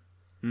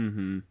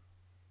 Mm-hmm.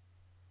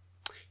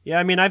 Yeah,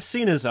 I mean, I've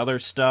seen his other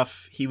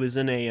stuff. He was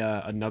in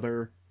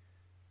another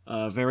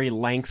very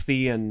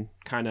lengthy and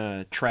kind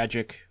of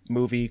tragic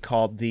movie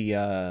called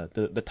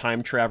the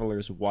Time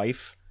Traveler's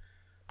Wife.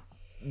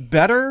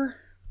 Better,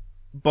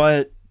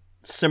 but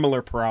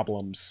similar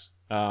problems.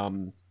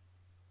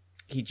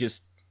 He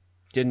just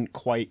didn't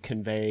quite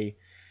convey,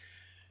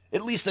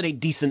 at least at a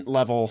decent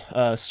level,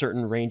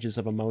 certain ranges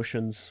of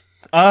emotions.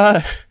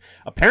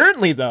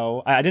 Apparently,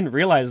 though, I didn't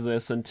realize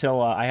this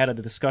until I had a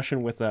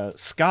discussion with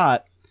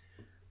Scott.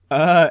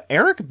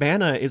 Eric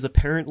Bana is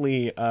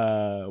apparently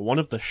one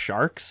of the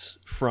sharks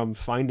from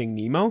Finding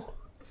Nemo.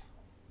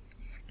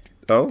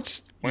 Oh?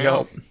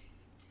 Well,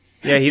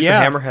 Yeah, he's the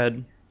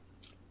hammerhead.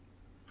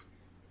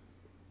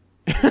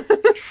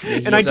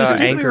 And I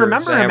distinctly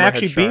remember him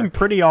actually shark. being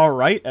pretty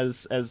alright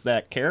as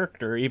that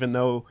character, even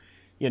though,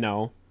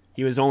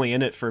 he was only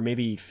in it for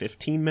maybe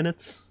 15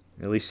 minutes.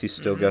 At least he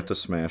still got to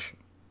smash.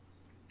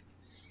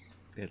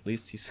 At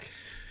least he's...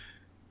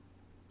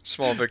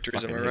 small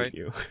victories, am I Fucking right? hate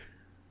you.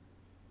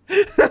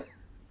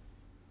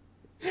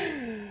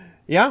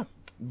 Yeah,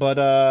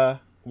 but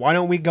why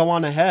don't we go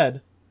on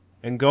ahead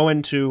and go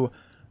into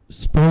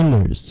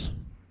spoilers?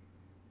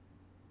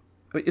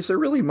 Wait, is there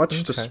really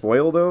much to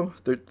spoil, though?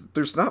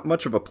 There's not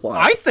much of a plot.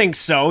 I think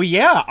so,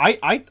 yeah.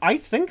 I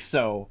think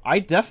so. I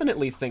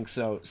definitely think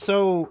so.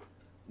 So,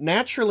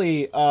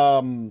 naturally,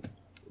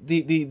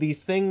 the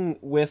thing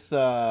with,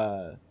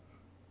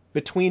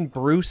 between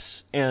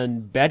Bruce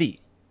and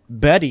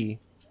Betty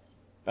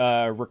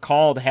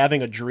recalled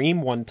having a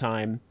dream one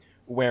time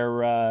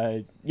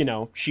where,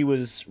 she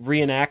was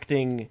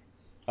reenacting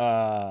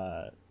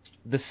the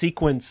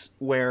sequence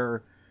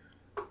where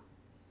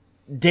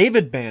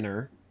David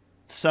Banner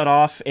set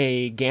off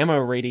a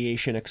gamma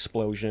radiation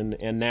explosion,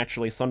 and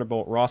naturally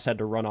Thunderbolt Ross had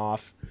to run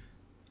off.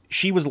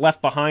 She was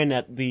left behind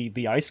at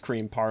the ice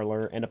cream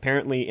parlor, and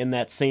apparently in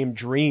that same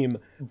dream,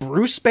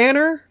 Bruce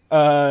Banner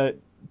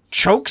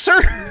chokes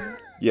her.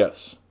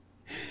 Yes.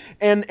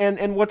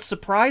 And what's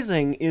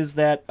surprising is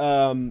that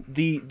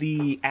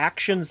the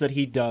actions that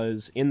he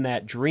does in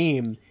that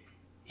dream,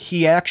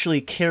 he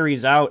actually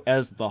carries out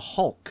as the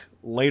Hulk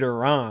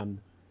later on.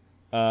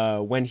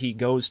 When he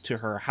goes to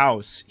her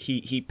house,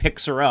 he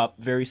picks her up,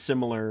 very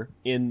similar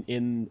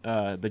in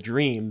the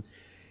dream.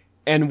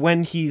 And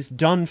when he's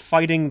done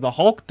fighting the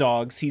Hulk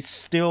dogs, he's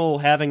still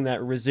having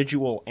that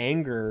residual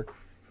anger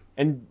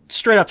and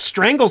straight up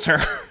strangles her.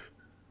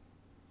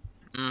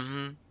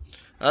 Mm-hmm.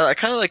 I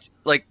kind of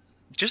like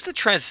just the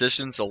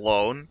transitions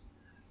alone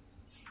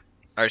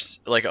are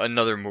like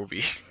another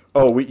movie.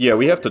 Oh,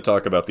 we have to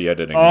talk about the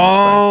editing.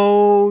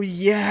 Oh,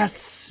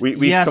 yes. We've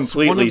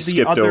completely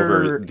skipped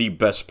over the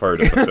best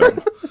part of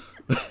the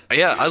film.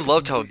 Yeah, I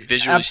loved how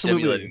visually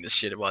Absolutely. stimulating this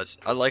shit was.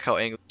 I like how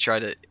Ang tried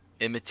to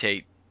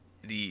imitate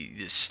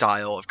the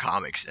style of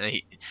comics,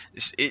 and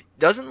it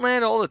doesn't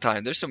land all the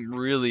time. There's some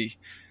really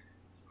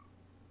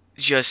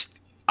just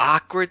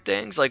awkward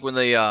things, like when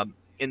they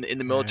in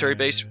the military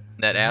base,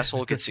 that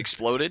asshole gets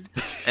exploded,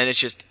 and it's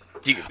just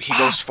he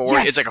goes forward.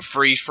 Yes. It's like a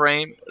freeze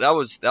frame. That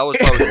was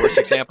probably the worst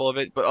example of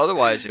it, but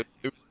otherwise it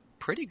was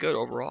pretty good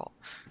overall.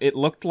 It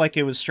looked like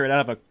it was straight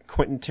out of a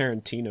Quentin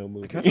Tarantino I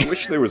movie. kind of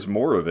wish there was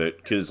more of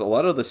it, because a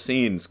lot of the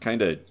scenes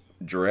kind of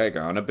drag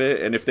on a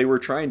bit, and if they were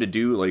trying to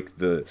do like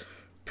the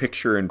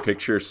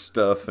picture-in-picture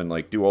stuff and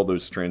like do all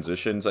those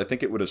transitions, I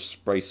think it would have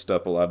spiced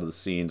up a lot of the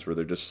scenes where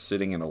they're just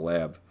sitting in a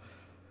lab.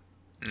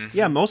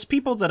 Yeah, most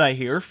people that I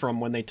hear from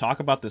when they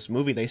talk about this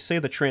movie, they say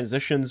the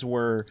transitions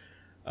were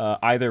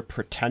either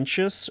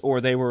pretentious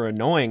or they were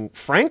annoying.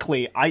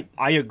 Frankly, I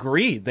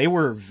agree. They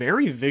were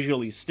very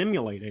visually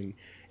stimulating,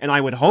 and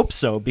I would hope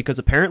so, because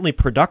apparently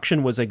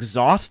production was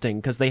exhausting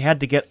because they had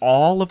to get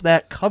all of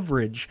that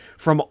coverage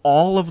from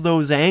all of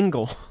those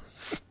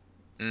angles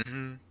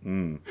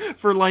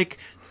for like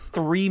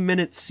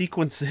 3-minute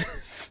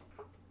sequences.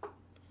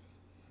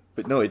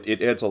 But no,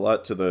 it adds a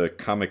lot to the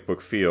comic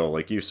book feel,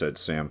 like you said,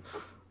 Sam.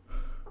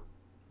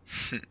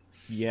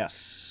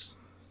 Yes.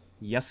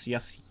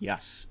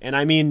 And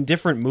I mean,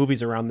 different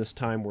movies around this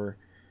time were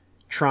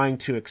trying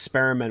to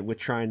experiment with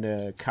trying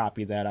to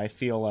copy that. I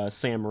feel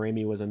Sam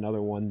Raimi was another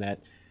one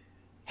that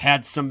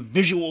had some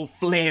visual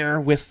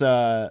flair with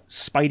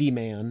Spidey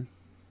Man.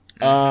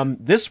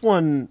 This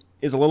one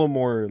is a little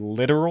more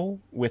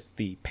literal with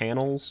the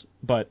panels,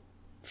 but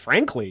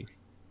frankly,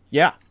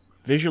 yeah,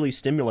 visually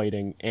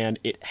stimulating, and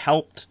it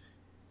helped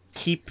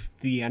keep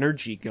the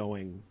energy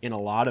going in a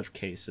lot of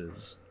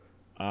cases.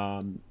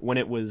 When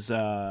it was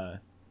a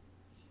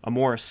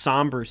more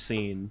somber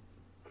scene,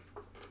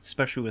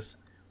 especially with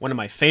one of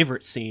my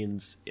favorite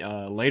scenes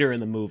later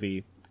in the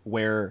movie,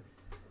 where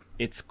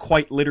it's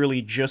quite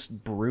literally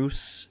just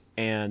Bruce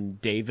and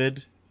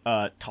David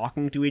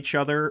talking to each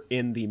other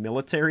in the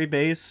military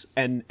base,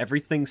 and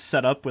everything's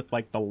set up with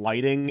like the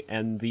lighting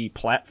and the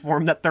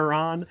platform that they're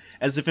on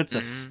as if it's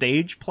a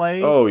stage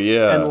play. Oh,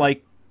 yeah. And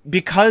like,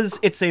 because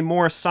it's a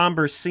more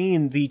somber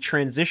scene, the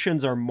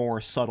transitions are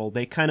more subtle.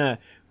 They kind of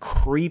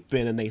creep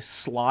in and they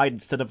slide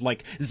instead of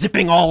like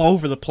zipping all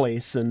over the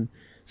place and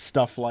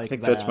stuff like that. I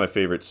think that's my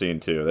favorite scene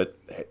too.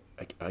 That,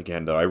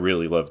 again, though, I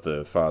really love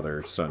the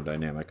father-son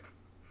dynamic.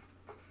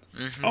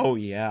 Oh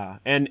yeah,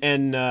 and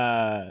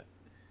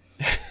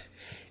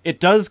it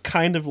does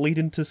kind of lead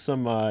into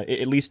some,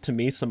 at least to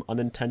me, some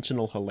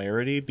unintentional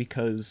hilarity,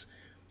 because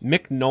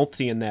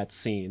McNulty in that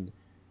scene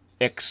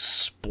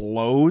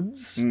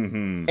explodes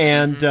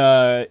and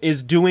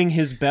is doing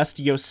his best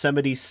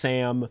Yosemite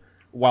Sam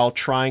while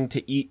trying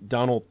to eat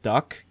Donald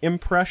Duck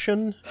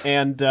impression,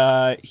 and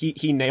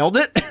he nailed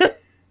it.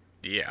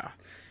 Yeah.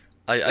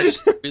 I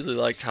just really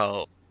liked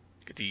how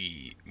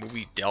the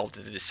movie delved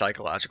into the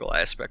psychological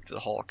aspect of the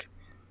Hulk.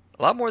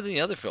 A lot more than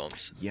the other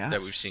films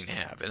that we've seen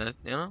have.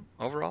 And,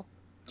 overall,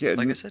 Yeah,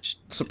 like I said,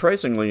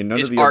 surprisingly, none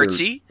it's of the other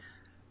artsy.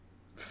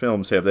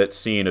 films have that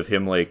scene of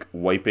him like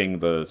wiping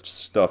the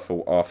stuff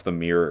off the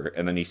mirror,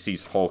 and then he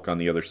sees Hulk on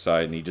the other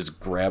side, and he just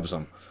grabs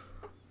him.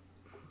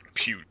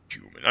 Human.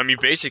 I mean,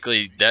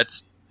 basically,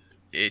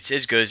 it's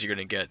as good as you're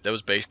going to get. That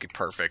was basically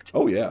perfect.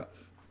 Oh, yeah.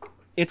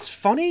 It's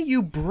funny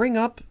you bring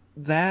up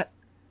that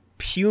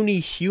puny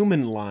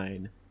human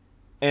line,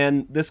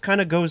 and this kind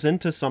of goes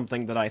into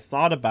something that I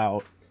thought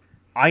about.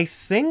 I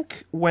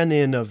think when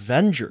in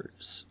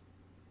Avengers,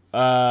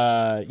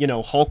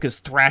 Hulk is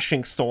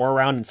thrashing Thor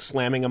around and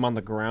slamming him on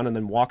the ground and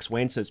then walks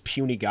away and says,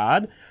 "Puny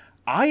God,"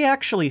 I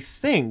actually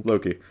think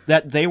Loki.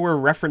 that they were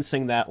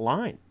referencing that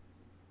line.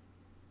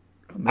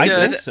 I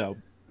think so.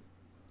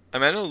 I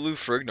mean, I know Lou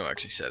Ferrigno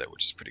actually said it,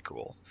 which is pretty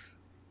cool.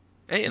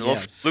 Hey, and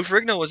Yes. Lou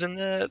Ferrigno was in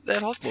that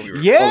Hulk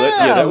movie.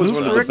 Yeah, that was Lou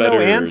one of the Ferrigno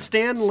better and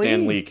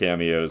Stan Lee.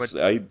 cameos.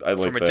 But I like that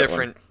from a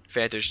different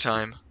vantage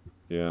time. one.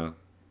 Yeah.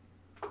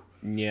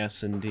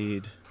 Yes,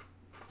 indeed.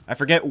 I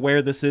forget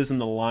where this is in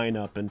the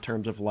lineup in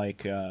terms of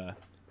like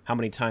how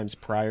many times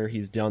prior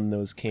he's done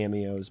those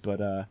cameos, but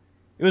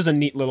it was a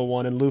neat little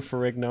one, and Lou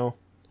Ferrigno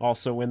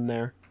also in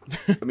there.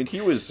 I mean, he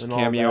was And all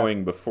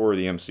cameoing before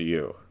the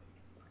MCU.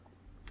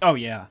 Oh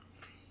yeah.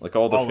 Like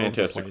all the All over the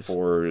Fantastic place.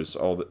 Fours,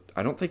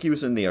 I don't think he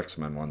was in the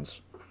X-Men ones.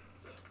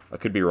 I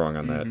could be wrong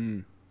on that.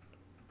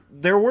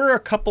 there were a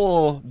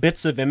couple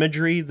bits of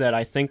imagery that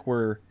I think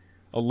were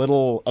a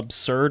little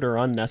absurd or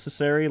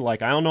unnecessary.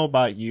 Like, I don't know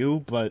about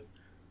you, but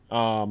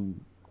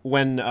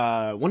when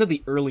one of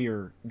the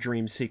earlier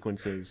dream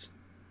sequences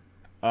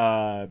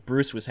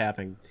Bruce was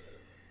having,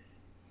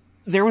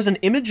 there was an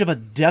image of a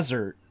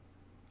desert,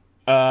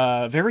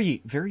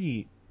 very,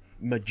 very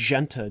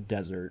magenta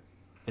desert,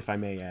 if I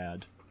may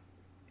add.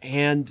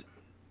 And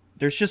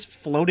there's just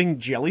floating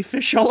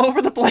jellyfish all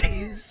over the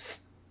place.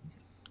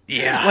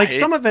 Yeah. Like,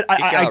 some of it,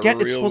 I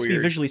get it's supposed to be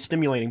weird. visually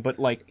stimulating, but,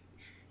 like,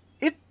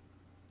 it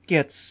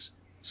gets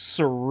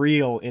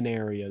surreal in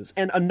areas.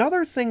 And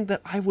another thing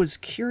that I was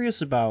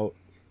curious about,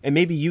 and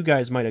maybe you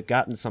guys might have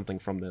gotten something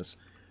from this,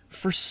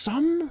 for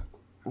some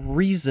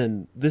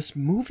reason, this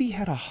movie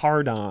had a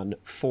hard-on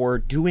for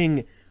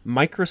doing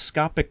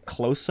microscopic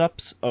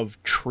close-ups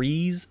of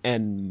trees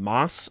and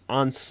moss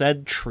on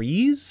said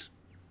trees.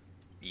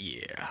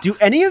 Yeah. Do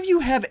any of you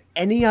have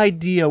any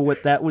idea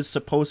what that was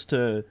supposed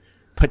to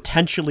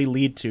potentially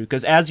lead to?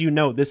 Because as you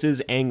know, this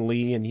is Ang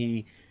Lee, and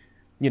he,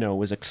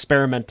 was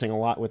experimenting a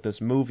lot with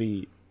this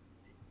movie.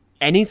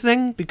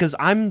 Anything? Because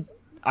I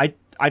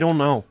don't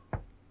know.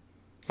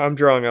 I'm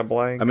drawing a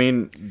blank. I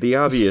mean, the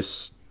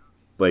obvious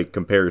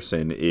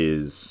comparison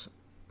is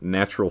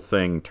Natural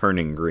Thing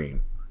turning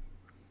green.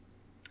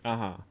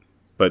 Uh-huh.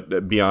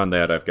 But beyond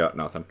that, I've got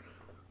nothing.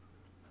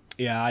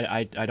 Yeah,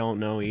 I don't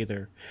know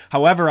either.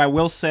 However, I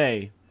will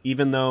say,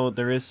 even though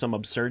there is some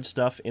absurd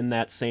stuff in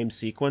that same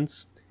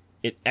sequence,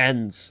 it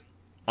ends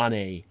on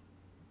a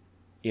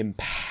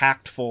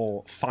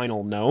impactful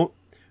final note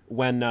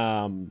when,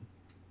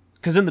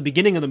 because in the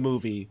beginning of the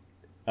movie,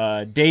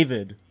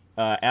 David,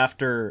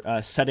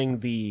 after setting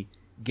the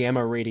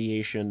gamma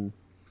radiation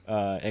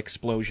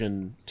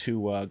explosion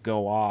to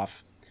go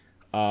off,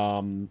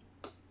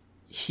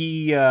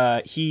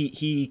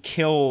 he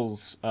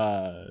kills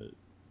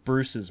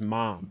Bruce's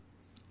mom.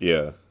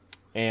 Yeah.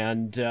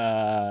 And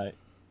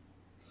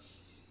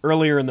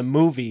earlier in the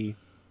movie,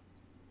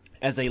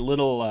 as a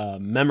little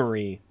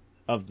memory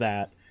of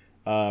that,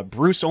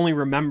 Bruce only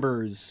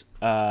remembers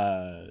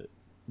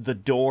the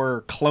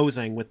door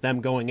closing with them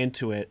going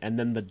into it and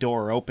then the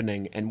door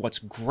opening. And what's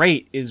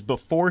great is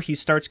before he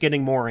starts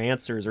getting more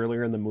answers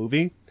earlier in the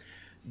movie,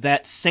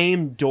 that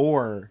same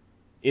door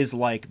is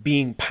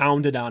being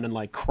pounded on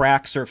and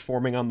cracks are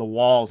forming on the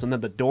walls, and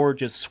then the door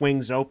just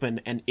swings open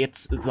and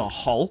it's the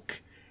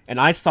Hulk. And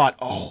I thought,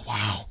 oh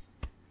wow,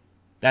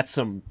 that's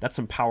some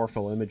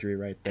powerful imagery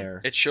right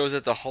there. It shows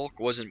that the Hulk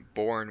wasn't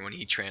born when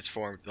he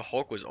transformed. The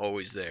Hulk was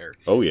always there.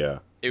 Oh yeah.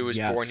 It was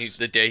Yes. born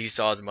the day he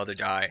saw his mother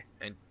die.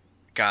 And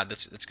God,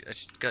 that's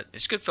good.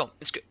 It's a good film.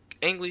 It's good.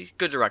 Ang Lee,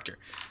 good director.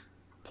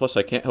 Plus,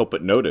 I can't help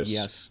but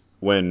notice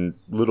when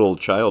little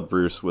child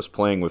Bruce was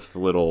playing with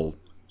little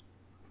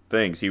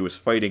things, he was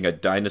fighting a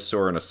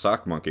dinosaur and a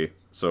sock monkey.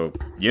 So,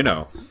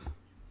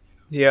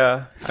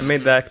 Yeah, I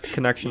made that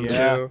connection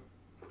too.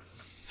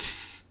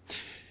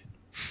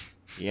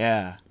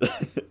 Yeah.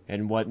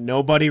 And what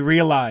nobody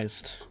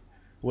realized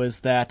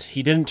was that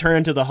he didn't turn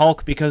into the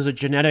Hulk because of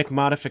genetic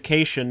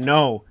modification.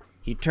 No,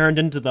 he turned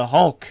into the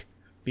Hulk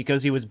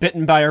because he was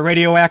bitten by a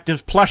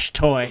radioactive plush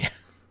toy.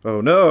 Oh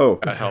no!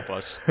 God help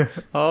us.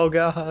 Oh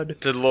God.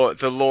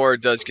 The lore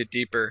does get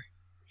deeper.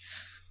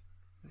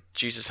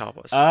 Jesus help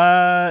us.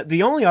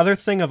 The only other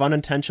thing of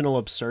unintentional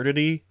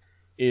absurdity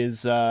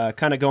is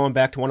kind of going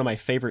back to one of my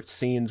favorite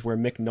scenes where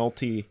Mick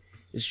Nolte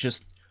is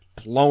just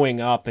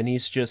blowing up and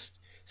he's just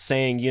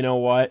saying, you know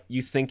what,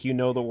 you think you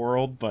know the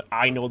world, but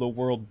I know the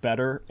world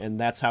better, and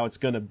that's how it's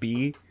gonna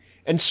be.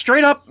 And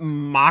straight up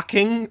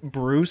mocking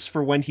Bruce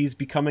for when he's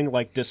becoming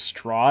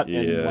distraught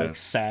and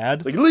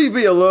sad. Leave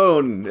me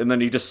alone! And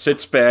then he just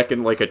sits back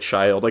and a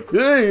child,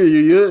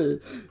 yeah.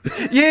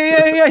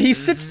 Yeah. He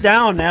sits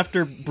down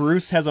after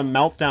Bruce has a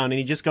meltdown and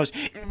he just goes,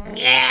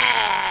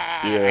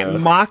 yeah,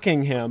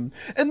 mocking him.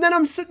 And then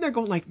I'm sitting there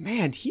going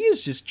man, he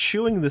is just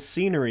chewing the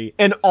scenery.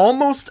 And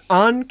almost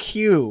on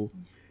cue,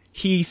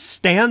 he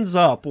stands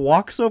up,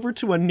 walks over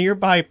to a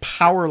nearby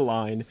power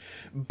line,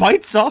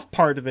 bites off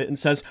part of it and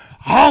says,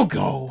 I'll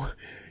go.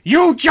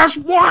 You just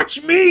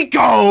watch me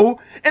go.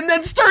 And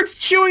then starts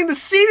chewing the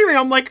scenery.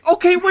 I'm like,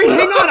 okay, wait,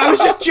 hang on. I was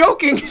just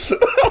joking.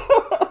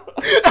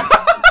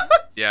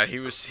 Yeah, he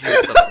was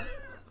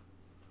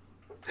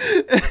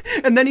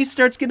And then he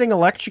starts getting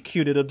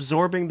electrocuted,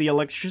 absorbing the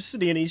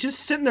electricity, and he's just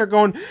sitting there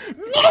going,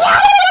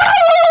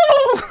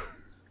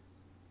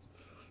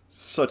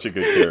 Such a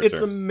good character.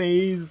 It's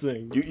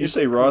amazing. You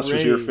say Ross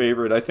was your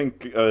favorite. I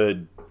think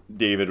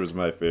David was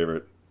my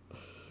favorite.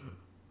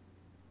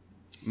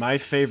 My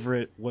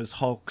favorite was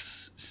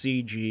Hulk's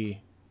CG.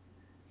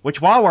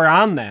 Which, while we're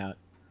on that,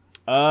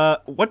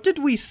 what did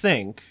we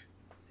think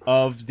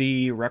of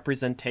the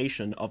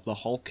representation of the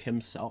Hulk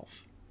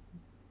himself?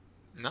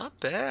 not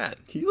bad.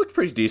 He looked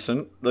pretty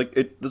decent.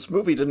 This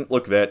movie didn't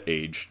look that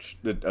aged,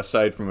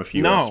 aside from a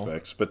few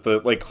aspects. But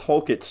the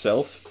Hulk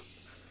itself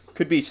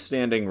could be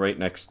standing right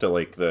next to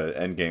the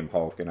Endgame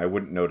Hulk, and I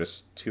wouldn't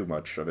notice too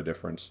much of a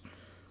difference.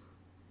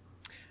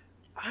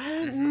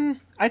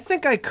 I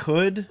think I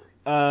could,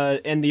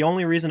 and the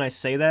only reason I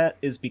say that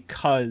is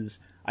because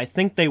I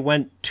think they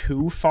went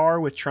too far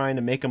with trying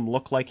to make him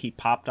look like he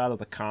popped out of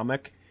the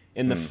comic,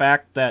 in the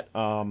fact that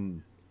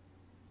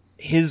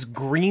his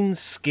green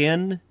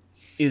skin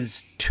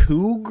is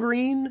too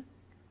green.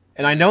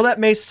 And I know that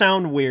may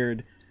sound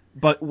weird,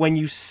 but when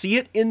you see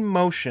it in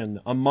motion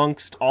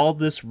amongst all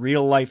this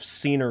real-life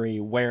scenery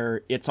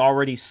where it's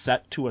already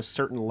set to a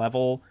certain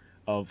level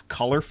of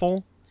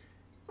colorful,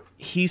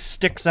 he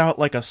sticks out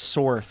like a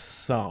sore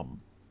thumb.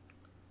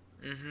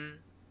 Mm-hmm.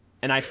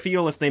 And I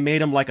feel if they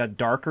made him like a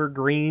darker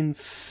green,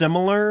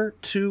 similar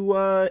to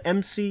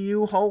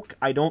MCU Hulk,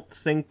 I don't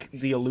think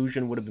the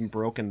illusion would have been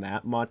broken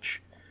that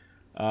much.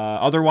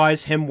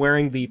 Otherwise, him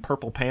wearing the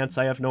purple pants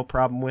I have no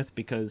problem with,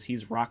 because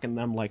he's rocking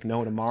them like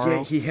no tomorrow.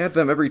 Yeah, he had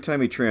them every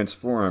time he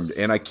transformed,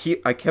 and I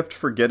kept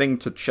forgetting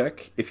to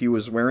check if he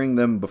was wearing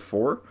them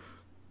before.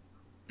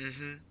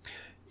 Mm-hmm.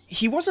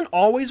 He wasn't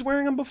always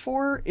wearing them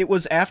before. It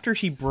was after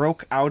he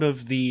broke out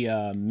of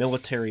the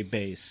military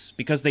base,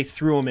 because they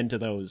threw him into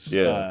those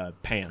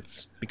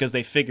pants. Because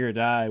they figured,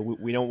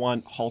 we don't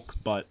want Hulk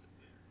butt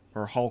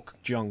or Hulk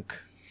junk.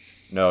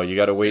 No, you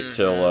gotta wait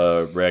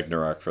till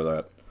Ragnarok for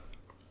that.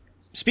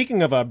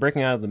 Speaking of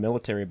breaking out of the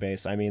military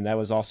base, I mean, that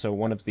was also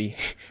one of the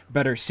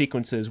better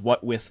sequences,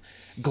 what with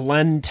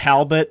Glenn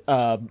Talbot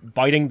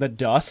biting the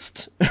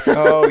dust.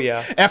 Oh,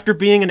 yeah. After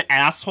being an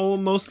asshole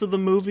most of the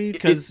movie.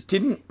 It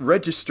didn't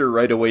register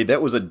right away.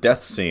 That was a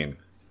death scene.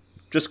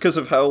 Just because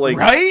of how, like...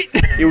 Right?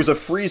 It was a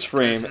freeze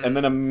frame and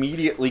then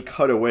immediately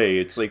cut away.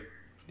 It's like,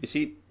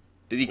 did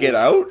he get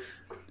out?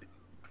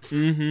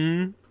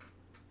 Mm-hmm.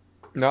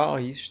 No,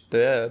 he's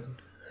dead.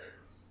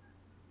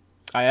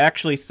 I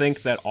actually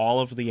think that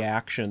all of the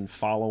action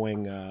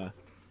following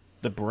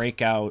the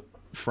breakout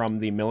from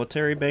the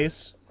military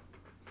base,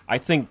 I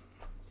think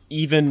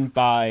even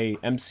by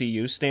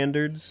MCU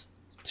standards,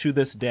 to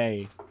this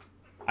day,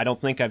 I don't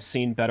think I've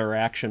seen better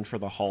action for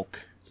the Hulk.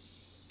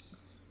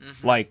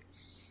 Mm-hmm. Like,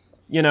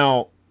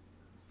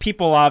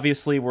 people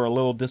obviously were a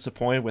little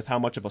disappointed with how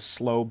much of a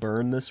slow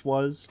burn this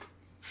was.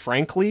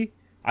 Frankly,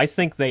 I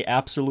think they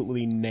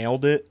absolutely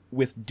nailed it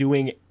with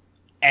doing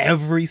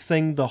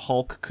everything the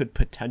Hulk could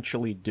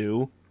potentially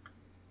do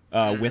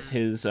with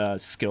his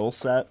skill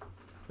set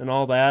and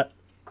all that.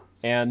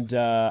 And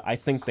I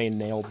think they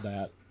nailed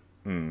that.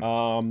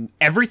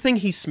 Everything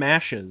he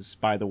smashes,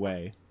 by the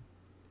way,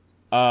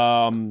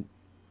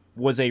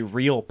 was a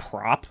real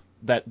prop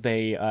that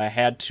they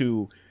had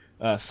to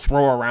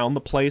throw around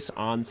the place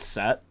on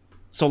set.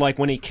 So, like,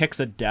 when he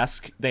kicks a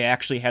desk, they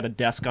actually had a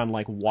desk on,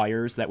 like,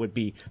 wires that would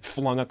be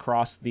flung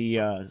across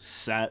the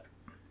set.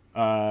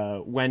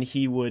 When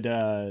he would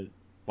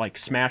like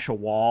smash a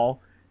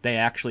wall, they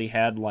actually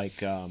had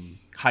like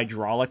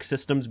hydraulic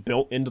systems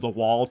built into the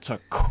wall to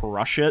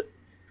crush it,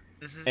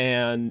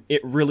 and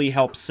it really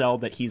helps sell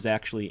that he's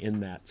actually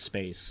in that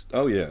space.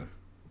 Oh yeah,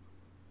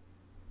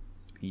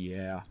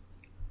 yeah.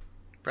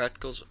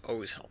 Practicals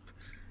always help.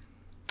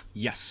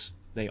 Yes,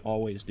 they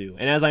always do.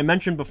 And as I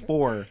mentioned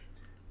before,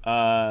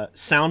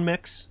 sound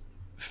mix,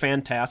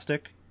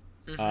 fantastic.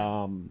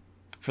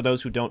 For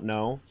those who don't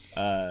know,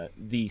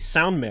 the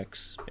sound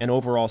mix and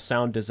overall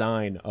sound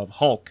design of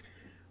Hulk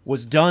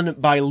was done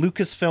by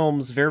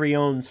Lucasfilm's very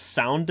own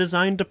sound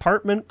design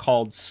department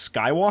called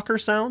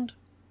Skywalker Sound,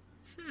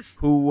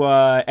 who,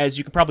 as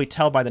you can probably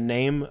tell by the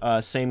name,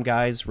 same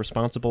guys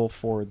responsible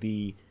for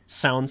the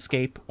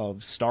soundscape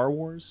of Star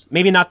Wars.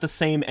 Maybe not the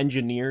same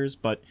engineers,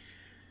 but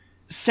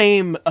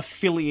same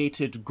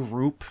affiliated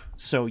group,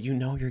 so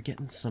you're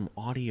getting some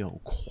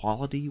audio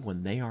quality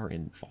when they are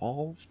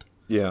involved.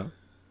 Yeah.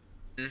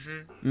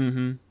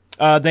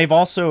 They've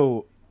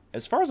also,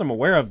 as far as I'm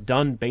aware of,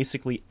 done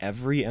basically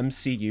every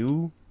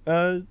MCU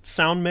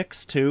sound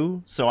mix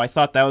too. So I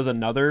thought that was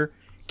another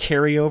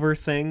carryover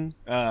thing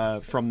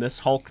from this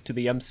Hulk to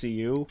the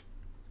MCU.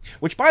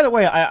 Which, by the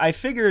way, I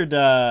figured,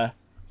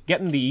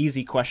 getting the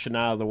easy question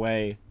out of the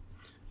way,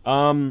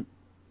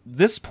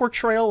 this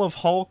portrayal of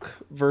Hulk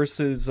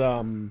versus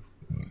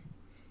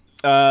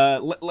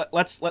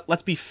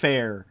let's be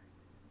fair.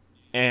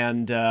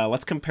 And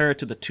let's compare it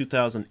to the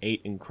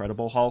 2008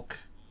 Incredible Hulk.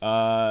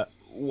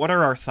 What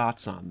are our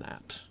thoughts on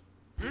that?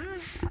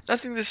 I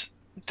think this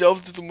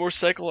delved into the more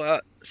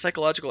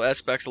psychological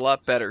aspects a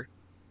lot better.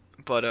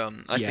 But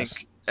I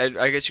think,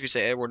 I guess you could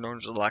say Edward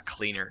Norton's a lot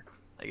cleaner,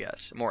 I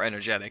guess. More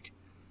energetic.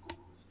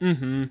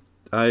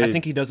 I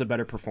think he does a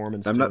better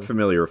performance, I'm not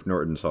familiar with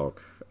Norton's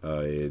Hulk.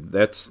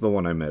 That's the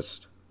one I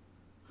missed.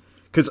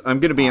 Because I'm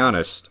going to be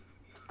honest,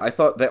 I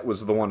thought that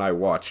was the one I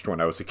watched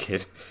when I was a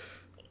kid.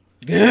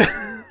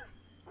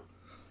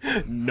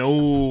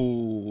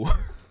 No.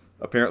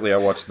 Apparently I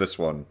watched this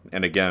one,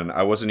 and again,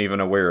 I wasn't even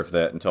aware of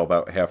that until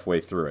about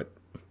halfway through it.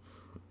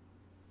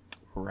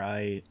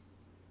 Right.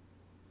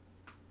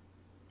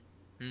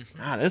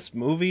 This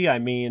movie, I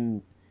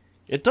mean,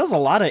 it does a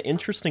lot of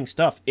interesting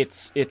stuff.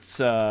 It's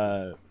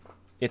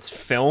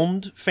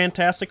filmed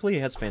fantastically.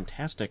 It has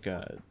fantastic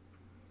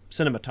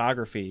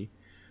cinematography.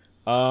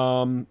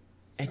 And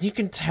you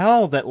can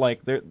tell that,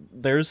 like,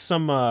 there's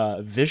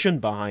some vision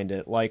behind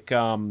it. Like,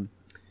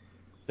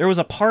 there was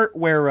a part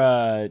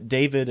where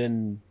David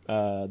and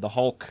the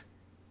Hulk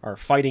are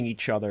fighting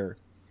each other,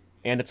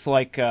 and it's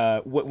like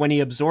when he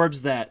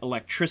absorbs that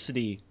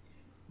electricity,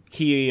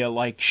 he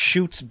like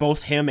shoots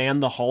both him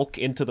and the Hulk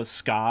into the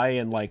sky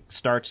and like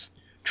starts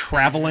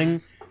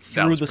traveling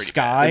through the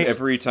sky. And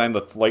every time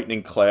the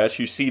lightning clash,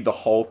 you see the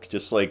Hulk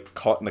just like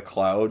caught in the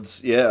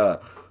clouds. Yeah.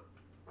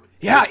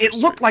 Yeah, it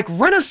looked like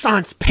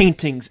Renaissance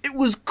paintings. It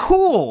was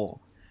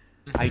cool.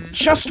 I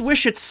just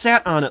wish it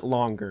sat on it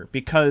longer,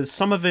 because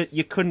some of it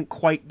you couldn't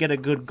quite get a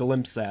good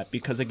glimpse at,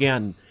 because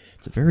again,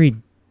 it's a very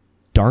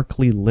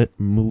darkly lit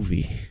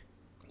movie.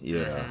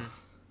 Yeah.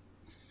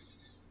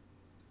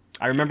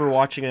 I remember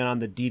watching it on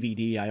the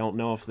DVD. I don't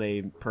know if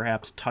they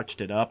perhaps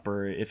touched it up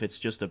or if it's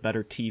just a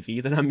better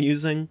TV that I'm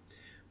using,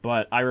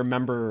 but I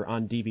remember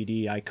on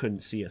DVD I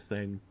couldn't see a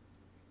thing.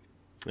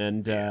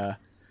 And yeah,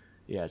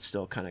 it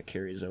still kind of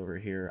carries over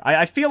here.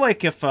 I feel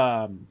like if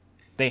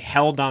they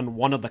held on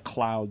one of the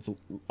clouds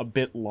a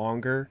bit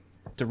longer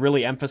to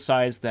really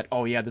emphasize that,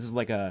 oh yeah, this is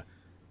like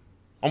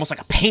almost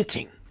like a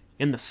painting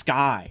in the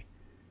sky,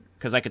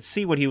 because I could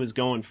see what he was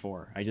going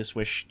for. I just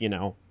wish,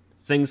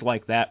 things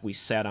like that we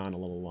sat on a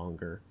little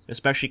longer,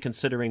 especially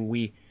considering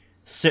we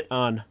sit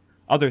on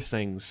other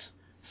things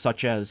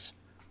such as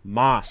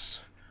moss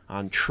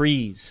on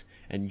trees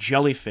and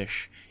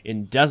jellyfish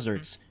in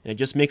deserts, and it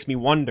just makes me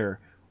wonder,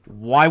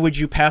 why would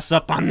you pass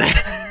up on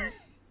that?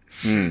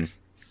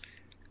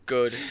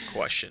 Good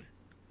question.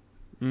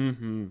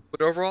 Mm-hmm.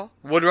 But overall,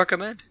 would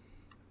recommend.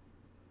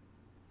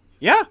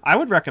 Yeah, I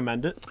would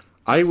recommend it.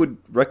 I would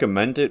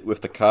recommend it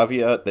with the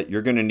caveat that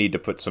you're going to need to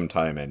put some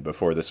time in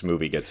before this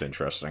movie gets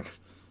interesting.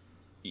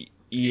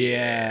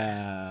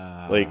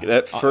 Yeah. Like,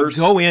 that first...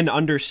 Go in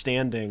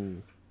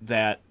understanding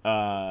that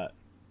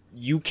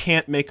you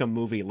can't make a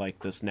movie like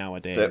this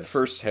nowadays. That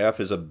first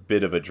half is a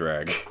bit of a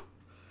drag.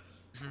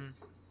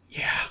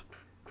 Yeah.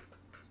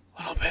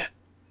 A little bit.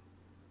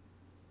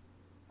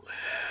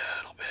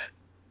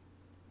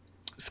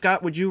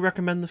 Scott, would you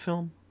recommend the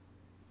film?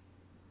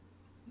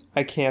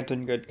 I can't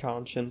in good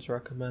conscience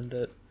recommend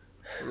it.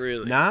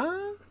 Really?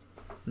 Nah?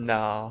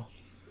 Nah.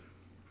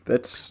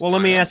 That's... Well,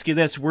 let me ask you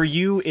this. Were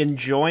you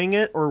enjoying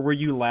it, or were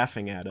you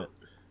laughing at it?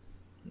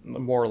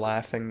 More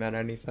laughing than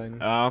anything.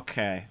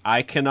 Okay.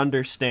 I can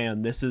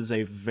understand. This is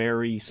a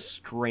very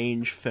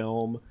strange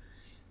film,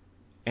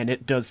 and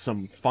it does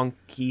some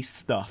funky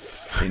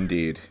stuff.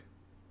 Indeed.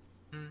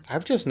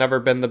 I've just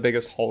never been the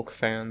biggest Hulk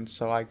fan,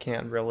 so I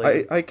can't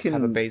really I can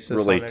have a basis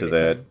relate on to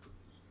that.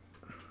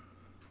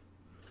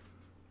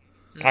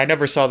 anything. I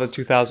never saw the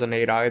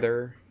 2008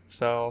 either,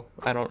 so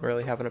I don't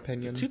really have an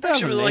opinion.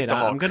 2008, really like the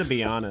Hulk. I'm going to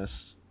be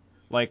honest.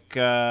 Like,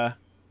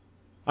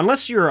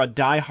 unless you're a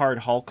diehard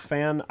Hulk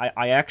fan,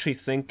 I actually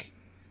think,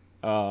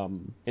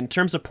 in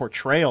terms of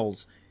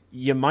portrayals,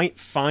 you might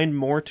find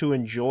more to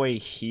enjoy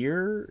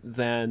here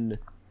than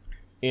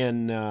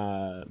in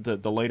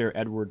the later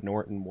Edward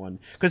Norton one.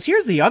 Because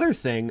here's the other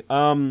thing.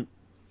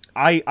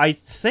 I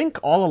think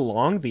all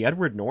along the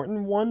Edward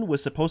Norton one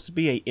was supposed to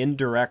be a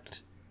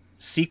indirect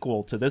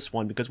sequel to this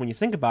one, because when you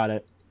think about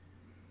it,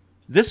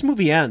 this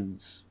movie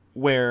ends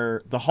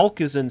where the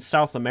Hulk is in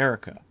South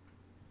America.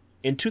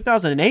 In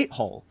 2008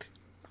 Hulk,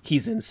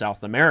 he's in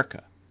South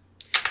America.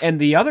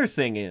 And the other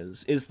thing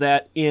is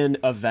that in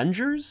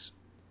Avengers,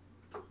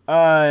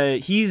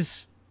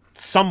 he's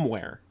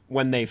somewhere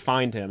when they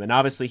find him, and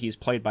obviously he's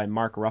played by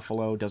Mark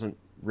Ruffalo, doesn't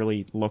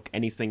really look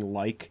anything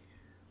like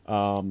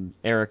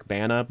Eric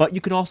Bana, but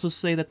you could also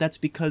say that that's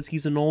because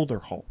he's an older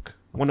Hulk.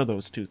 One of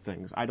those two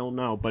things. I don't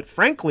know. But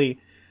frankly,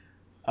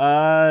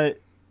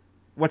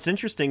 what's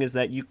interesting is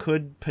that you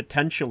could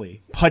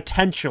potentially,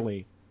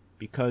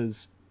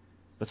 because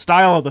the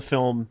style of the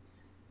film,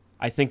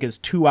 I think, is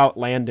too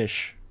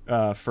outlandish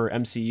for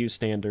MCU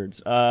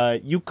standards.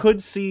 You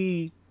could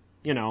see,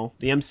 the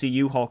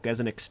MCU Hulk as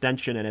an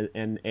extension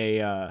and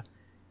a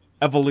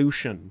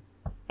evolution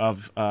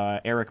of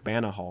Eric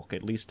Bana Hulk,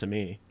 at least to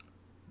me.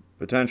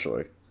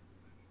 Potentially.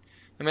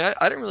 I mean,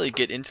 I didn't really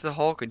get into the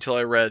Hulk until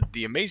I read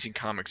the amazing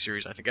comic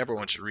series. I think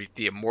everyone should read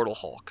The Immortal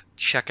Hulk.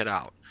 Check it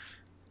out.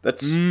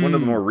 That's one of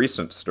the more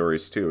recent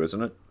stories, too,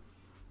 isn't it?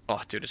 Oh,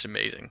 dude, it's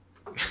amazing.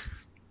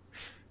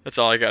 That's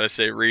all I gotta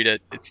say. Read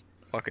it. It's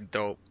fucking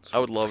dope. I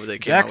would love if they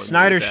came out Zack with a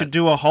Snyder movie like should that.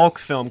 do a Hulk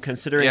film,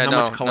 considering how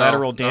much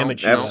collateral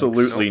damage.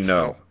 Absolutely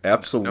no.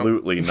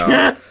 Absolutely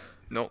no.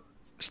 Nope.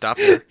 Stop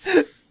there.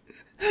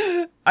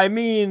 I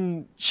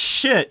mean,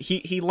 shit,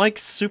 he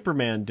likes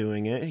Superman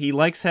doing it, he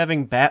likes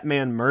having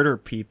Batman murder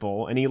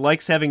people, and he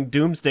likes having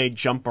Doomsday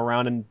jump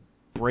around and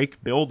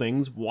break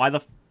buildings. Why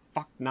the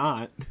fuck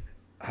not?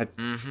 I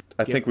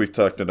think we've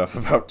talked enough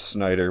about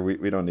Snyder.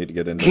 We don't need to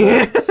get into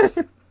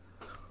that.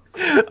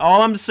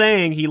 All I'm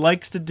saying, he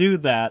likes to do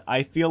that.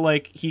 I feel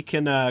like he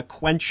can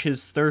quench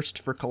his thirst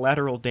for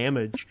collateral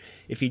damage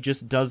if he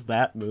just does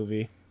that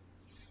movie.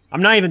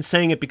 I'm not even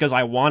saying it because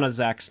I want a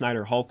Zack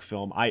Snyder Hulk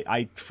film.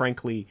 I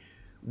frankly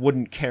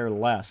wouldn't care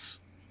less.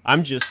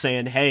 I'm just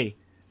saying, hey,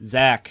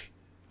 Zack,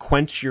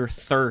 quench your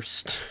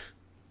thirst.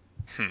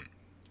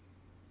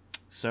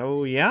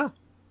 So, yeah.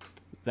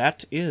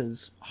 That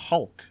is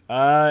Hulk.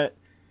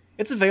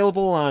 It's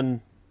available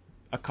on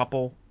a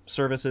couple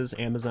services,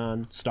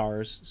 Amazon,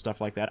 Stars,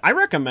 stuff like that. I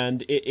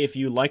recommend, if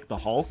you like the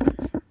Hulk,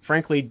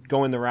 frankly,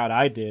 going the route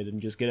I did and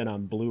just get it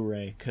on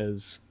Blu-ray,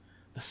 because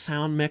the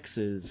sound mix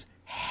is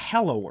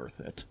hella worth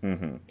it,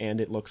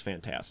 and it looks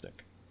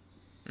fantastic.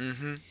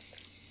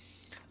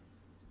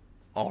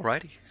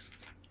 Alrighty.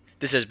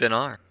 This has been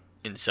our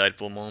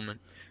insightful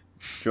moment.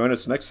 Join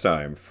us next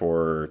time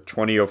for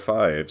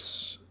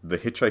 2005's The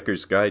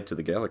Hitchhiker's Guide to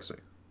the Galaxy.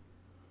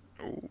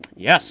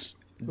 Yes,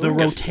 the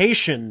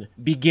rotation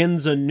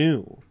begins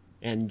anew,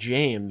 and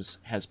James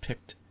has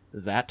picked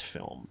that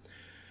film.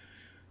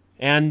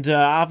 And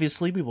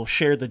obviously we will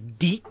share the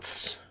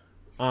deets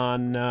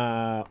on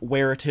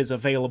where it is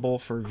available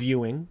for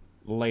viewing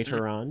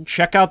later on.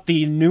 Check out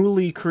the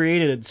newly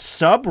created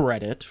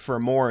subreddit for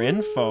more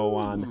info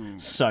on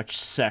such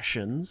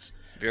sessions.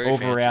 Very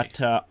over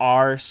fancy. at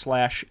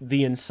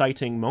r/The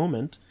Inciting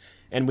Moment.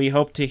 And we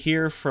hope to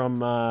hear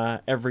from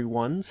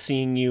everyone,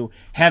 seeing you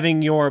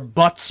having your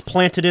butts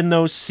planted in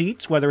those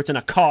seats, whether it's in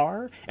a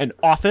car, an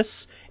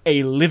office,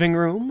 a living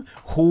room,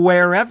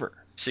 wherever.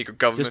 Secret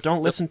government. Just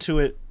don't listen to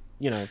it,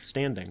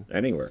 standing.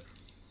 Anywhere.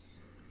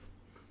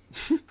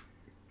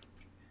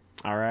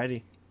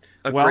 Alrighty.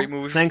 A great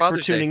movie for thanks for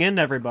Father's Day. tuning in,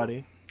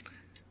 everybody.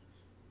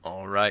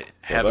 Alright.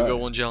 Have a good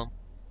one, John.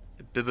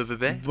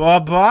 Bye-bye.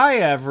 Bye-bye,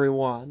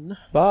 everyone.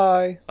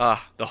 Bye.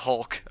 The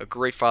Hulk. A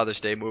great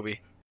Father's Day movie.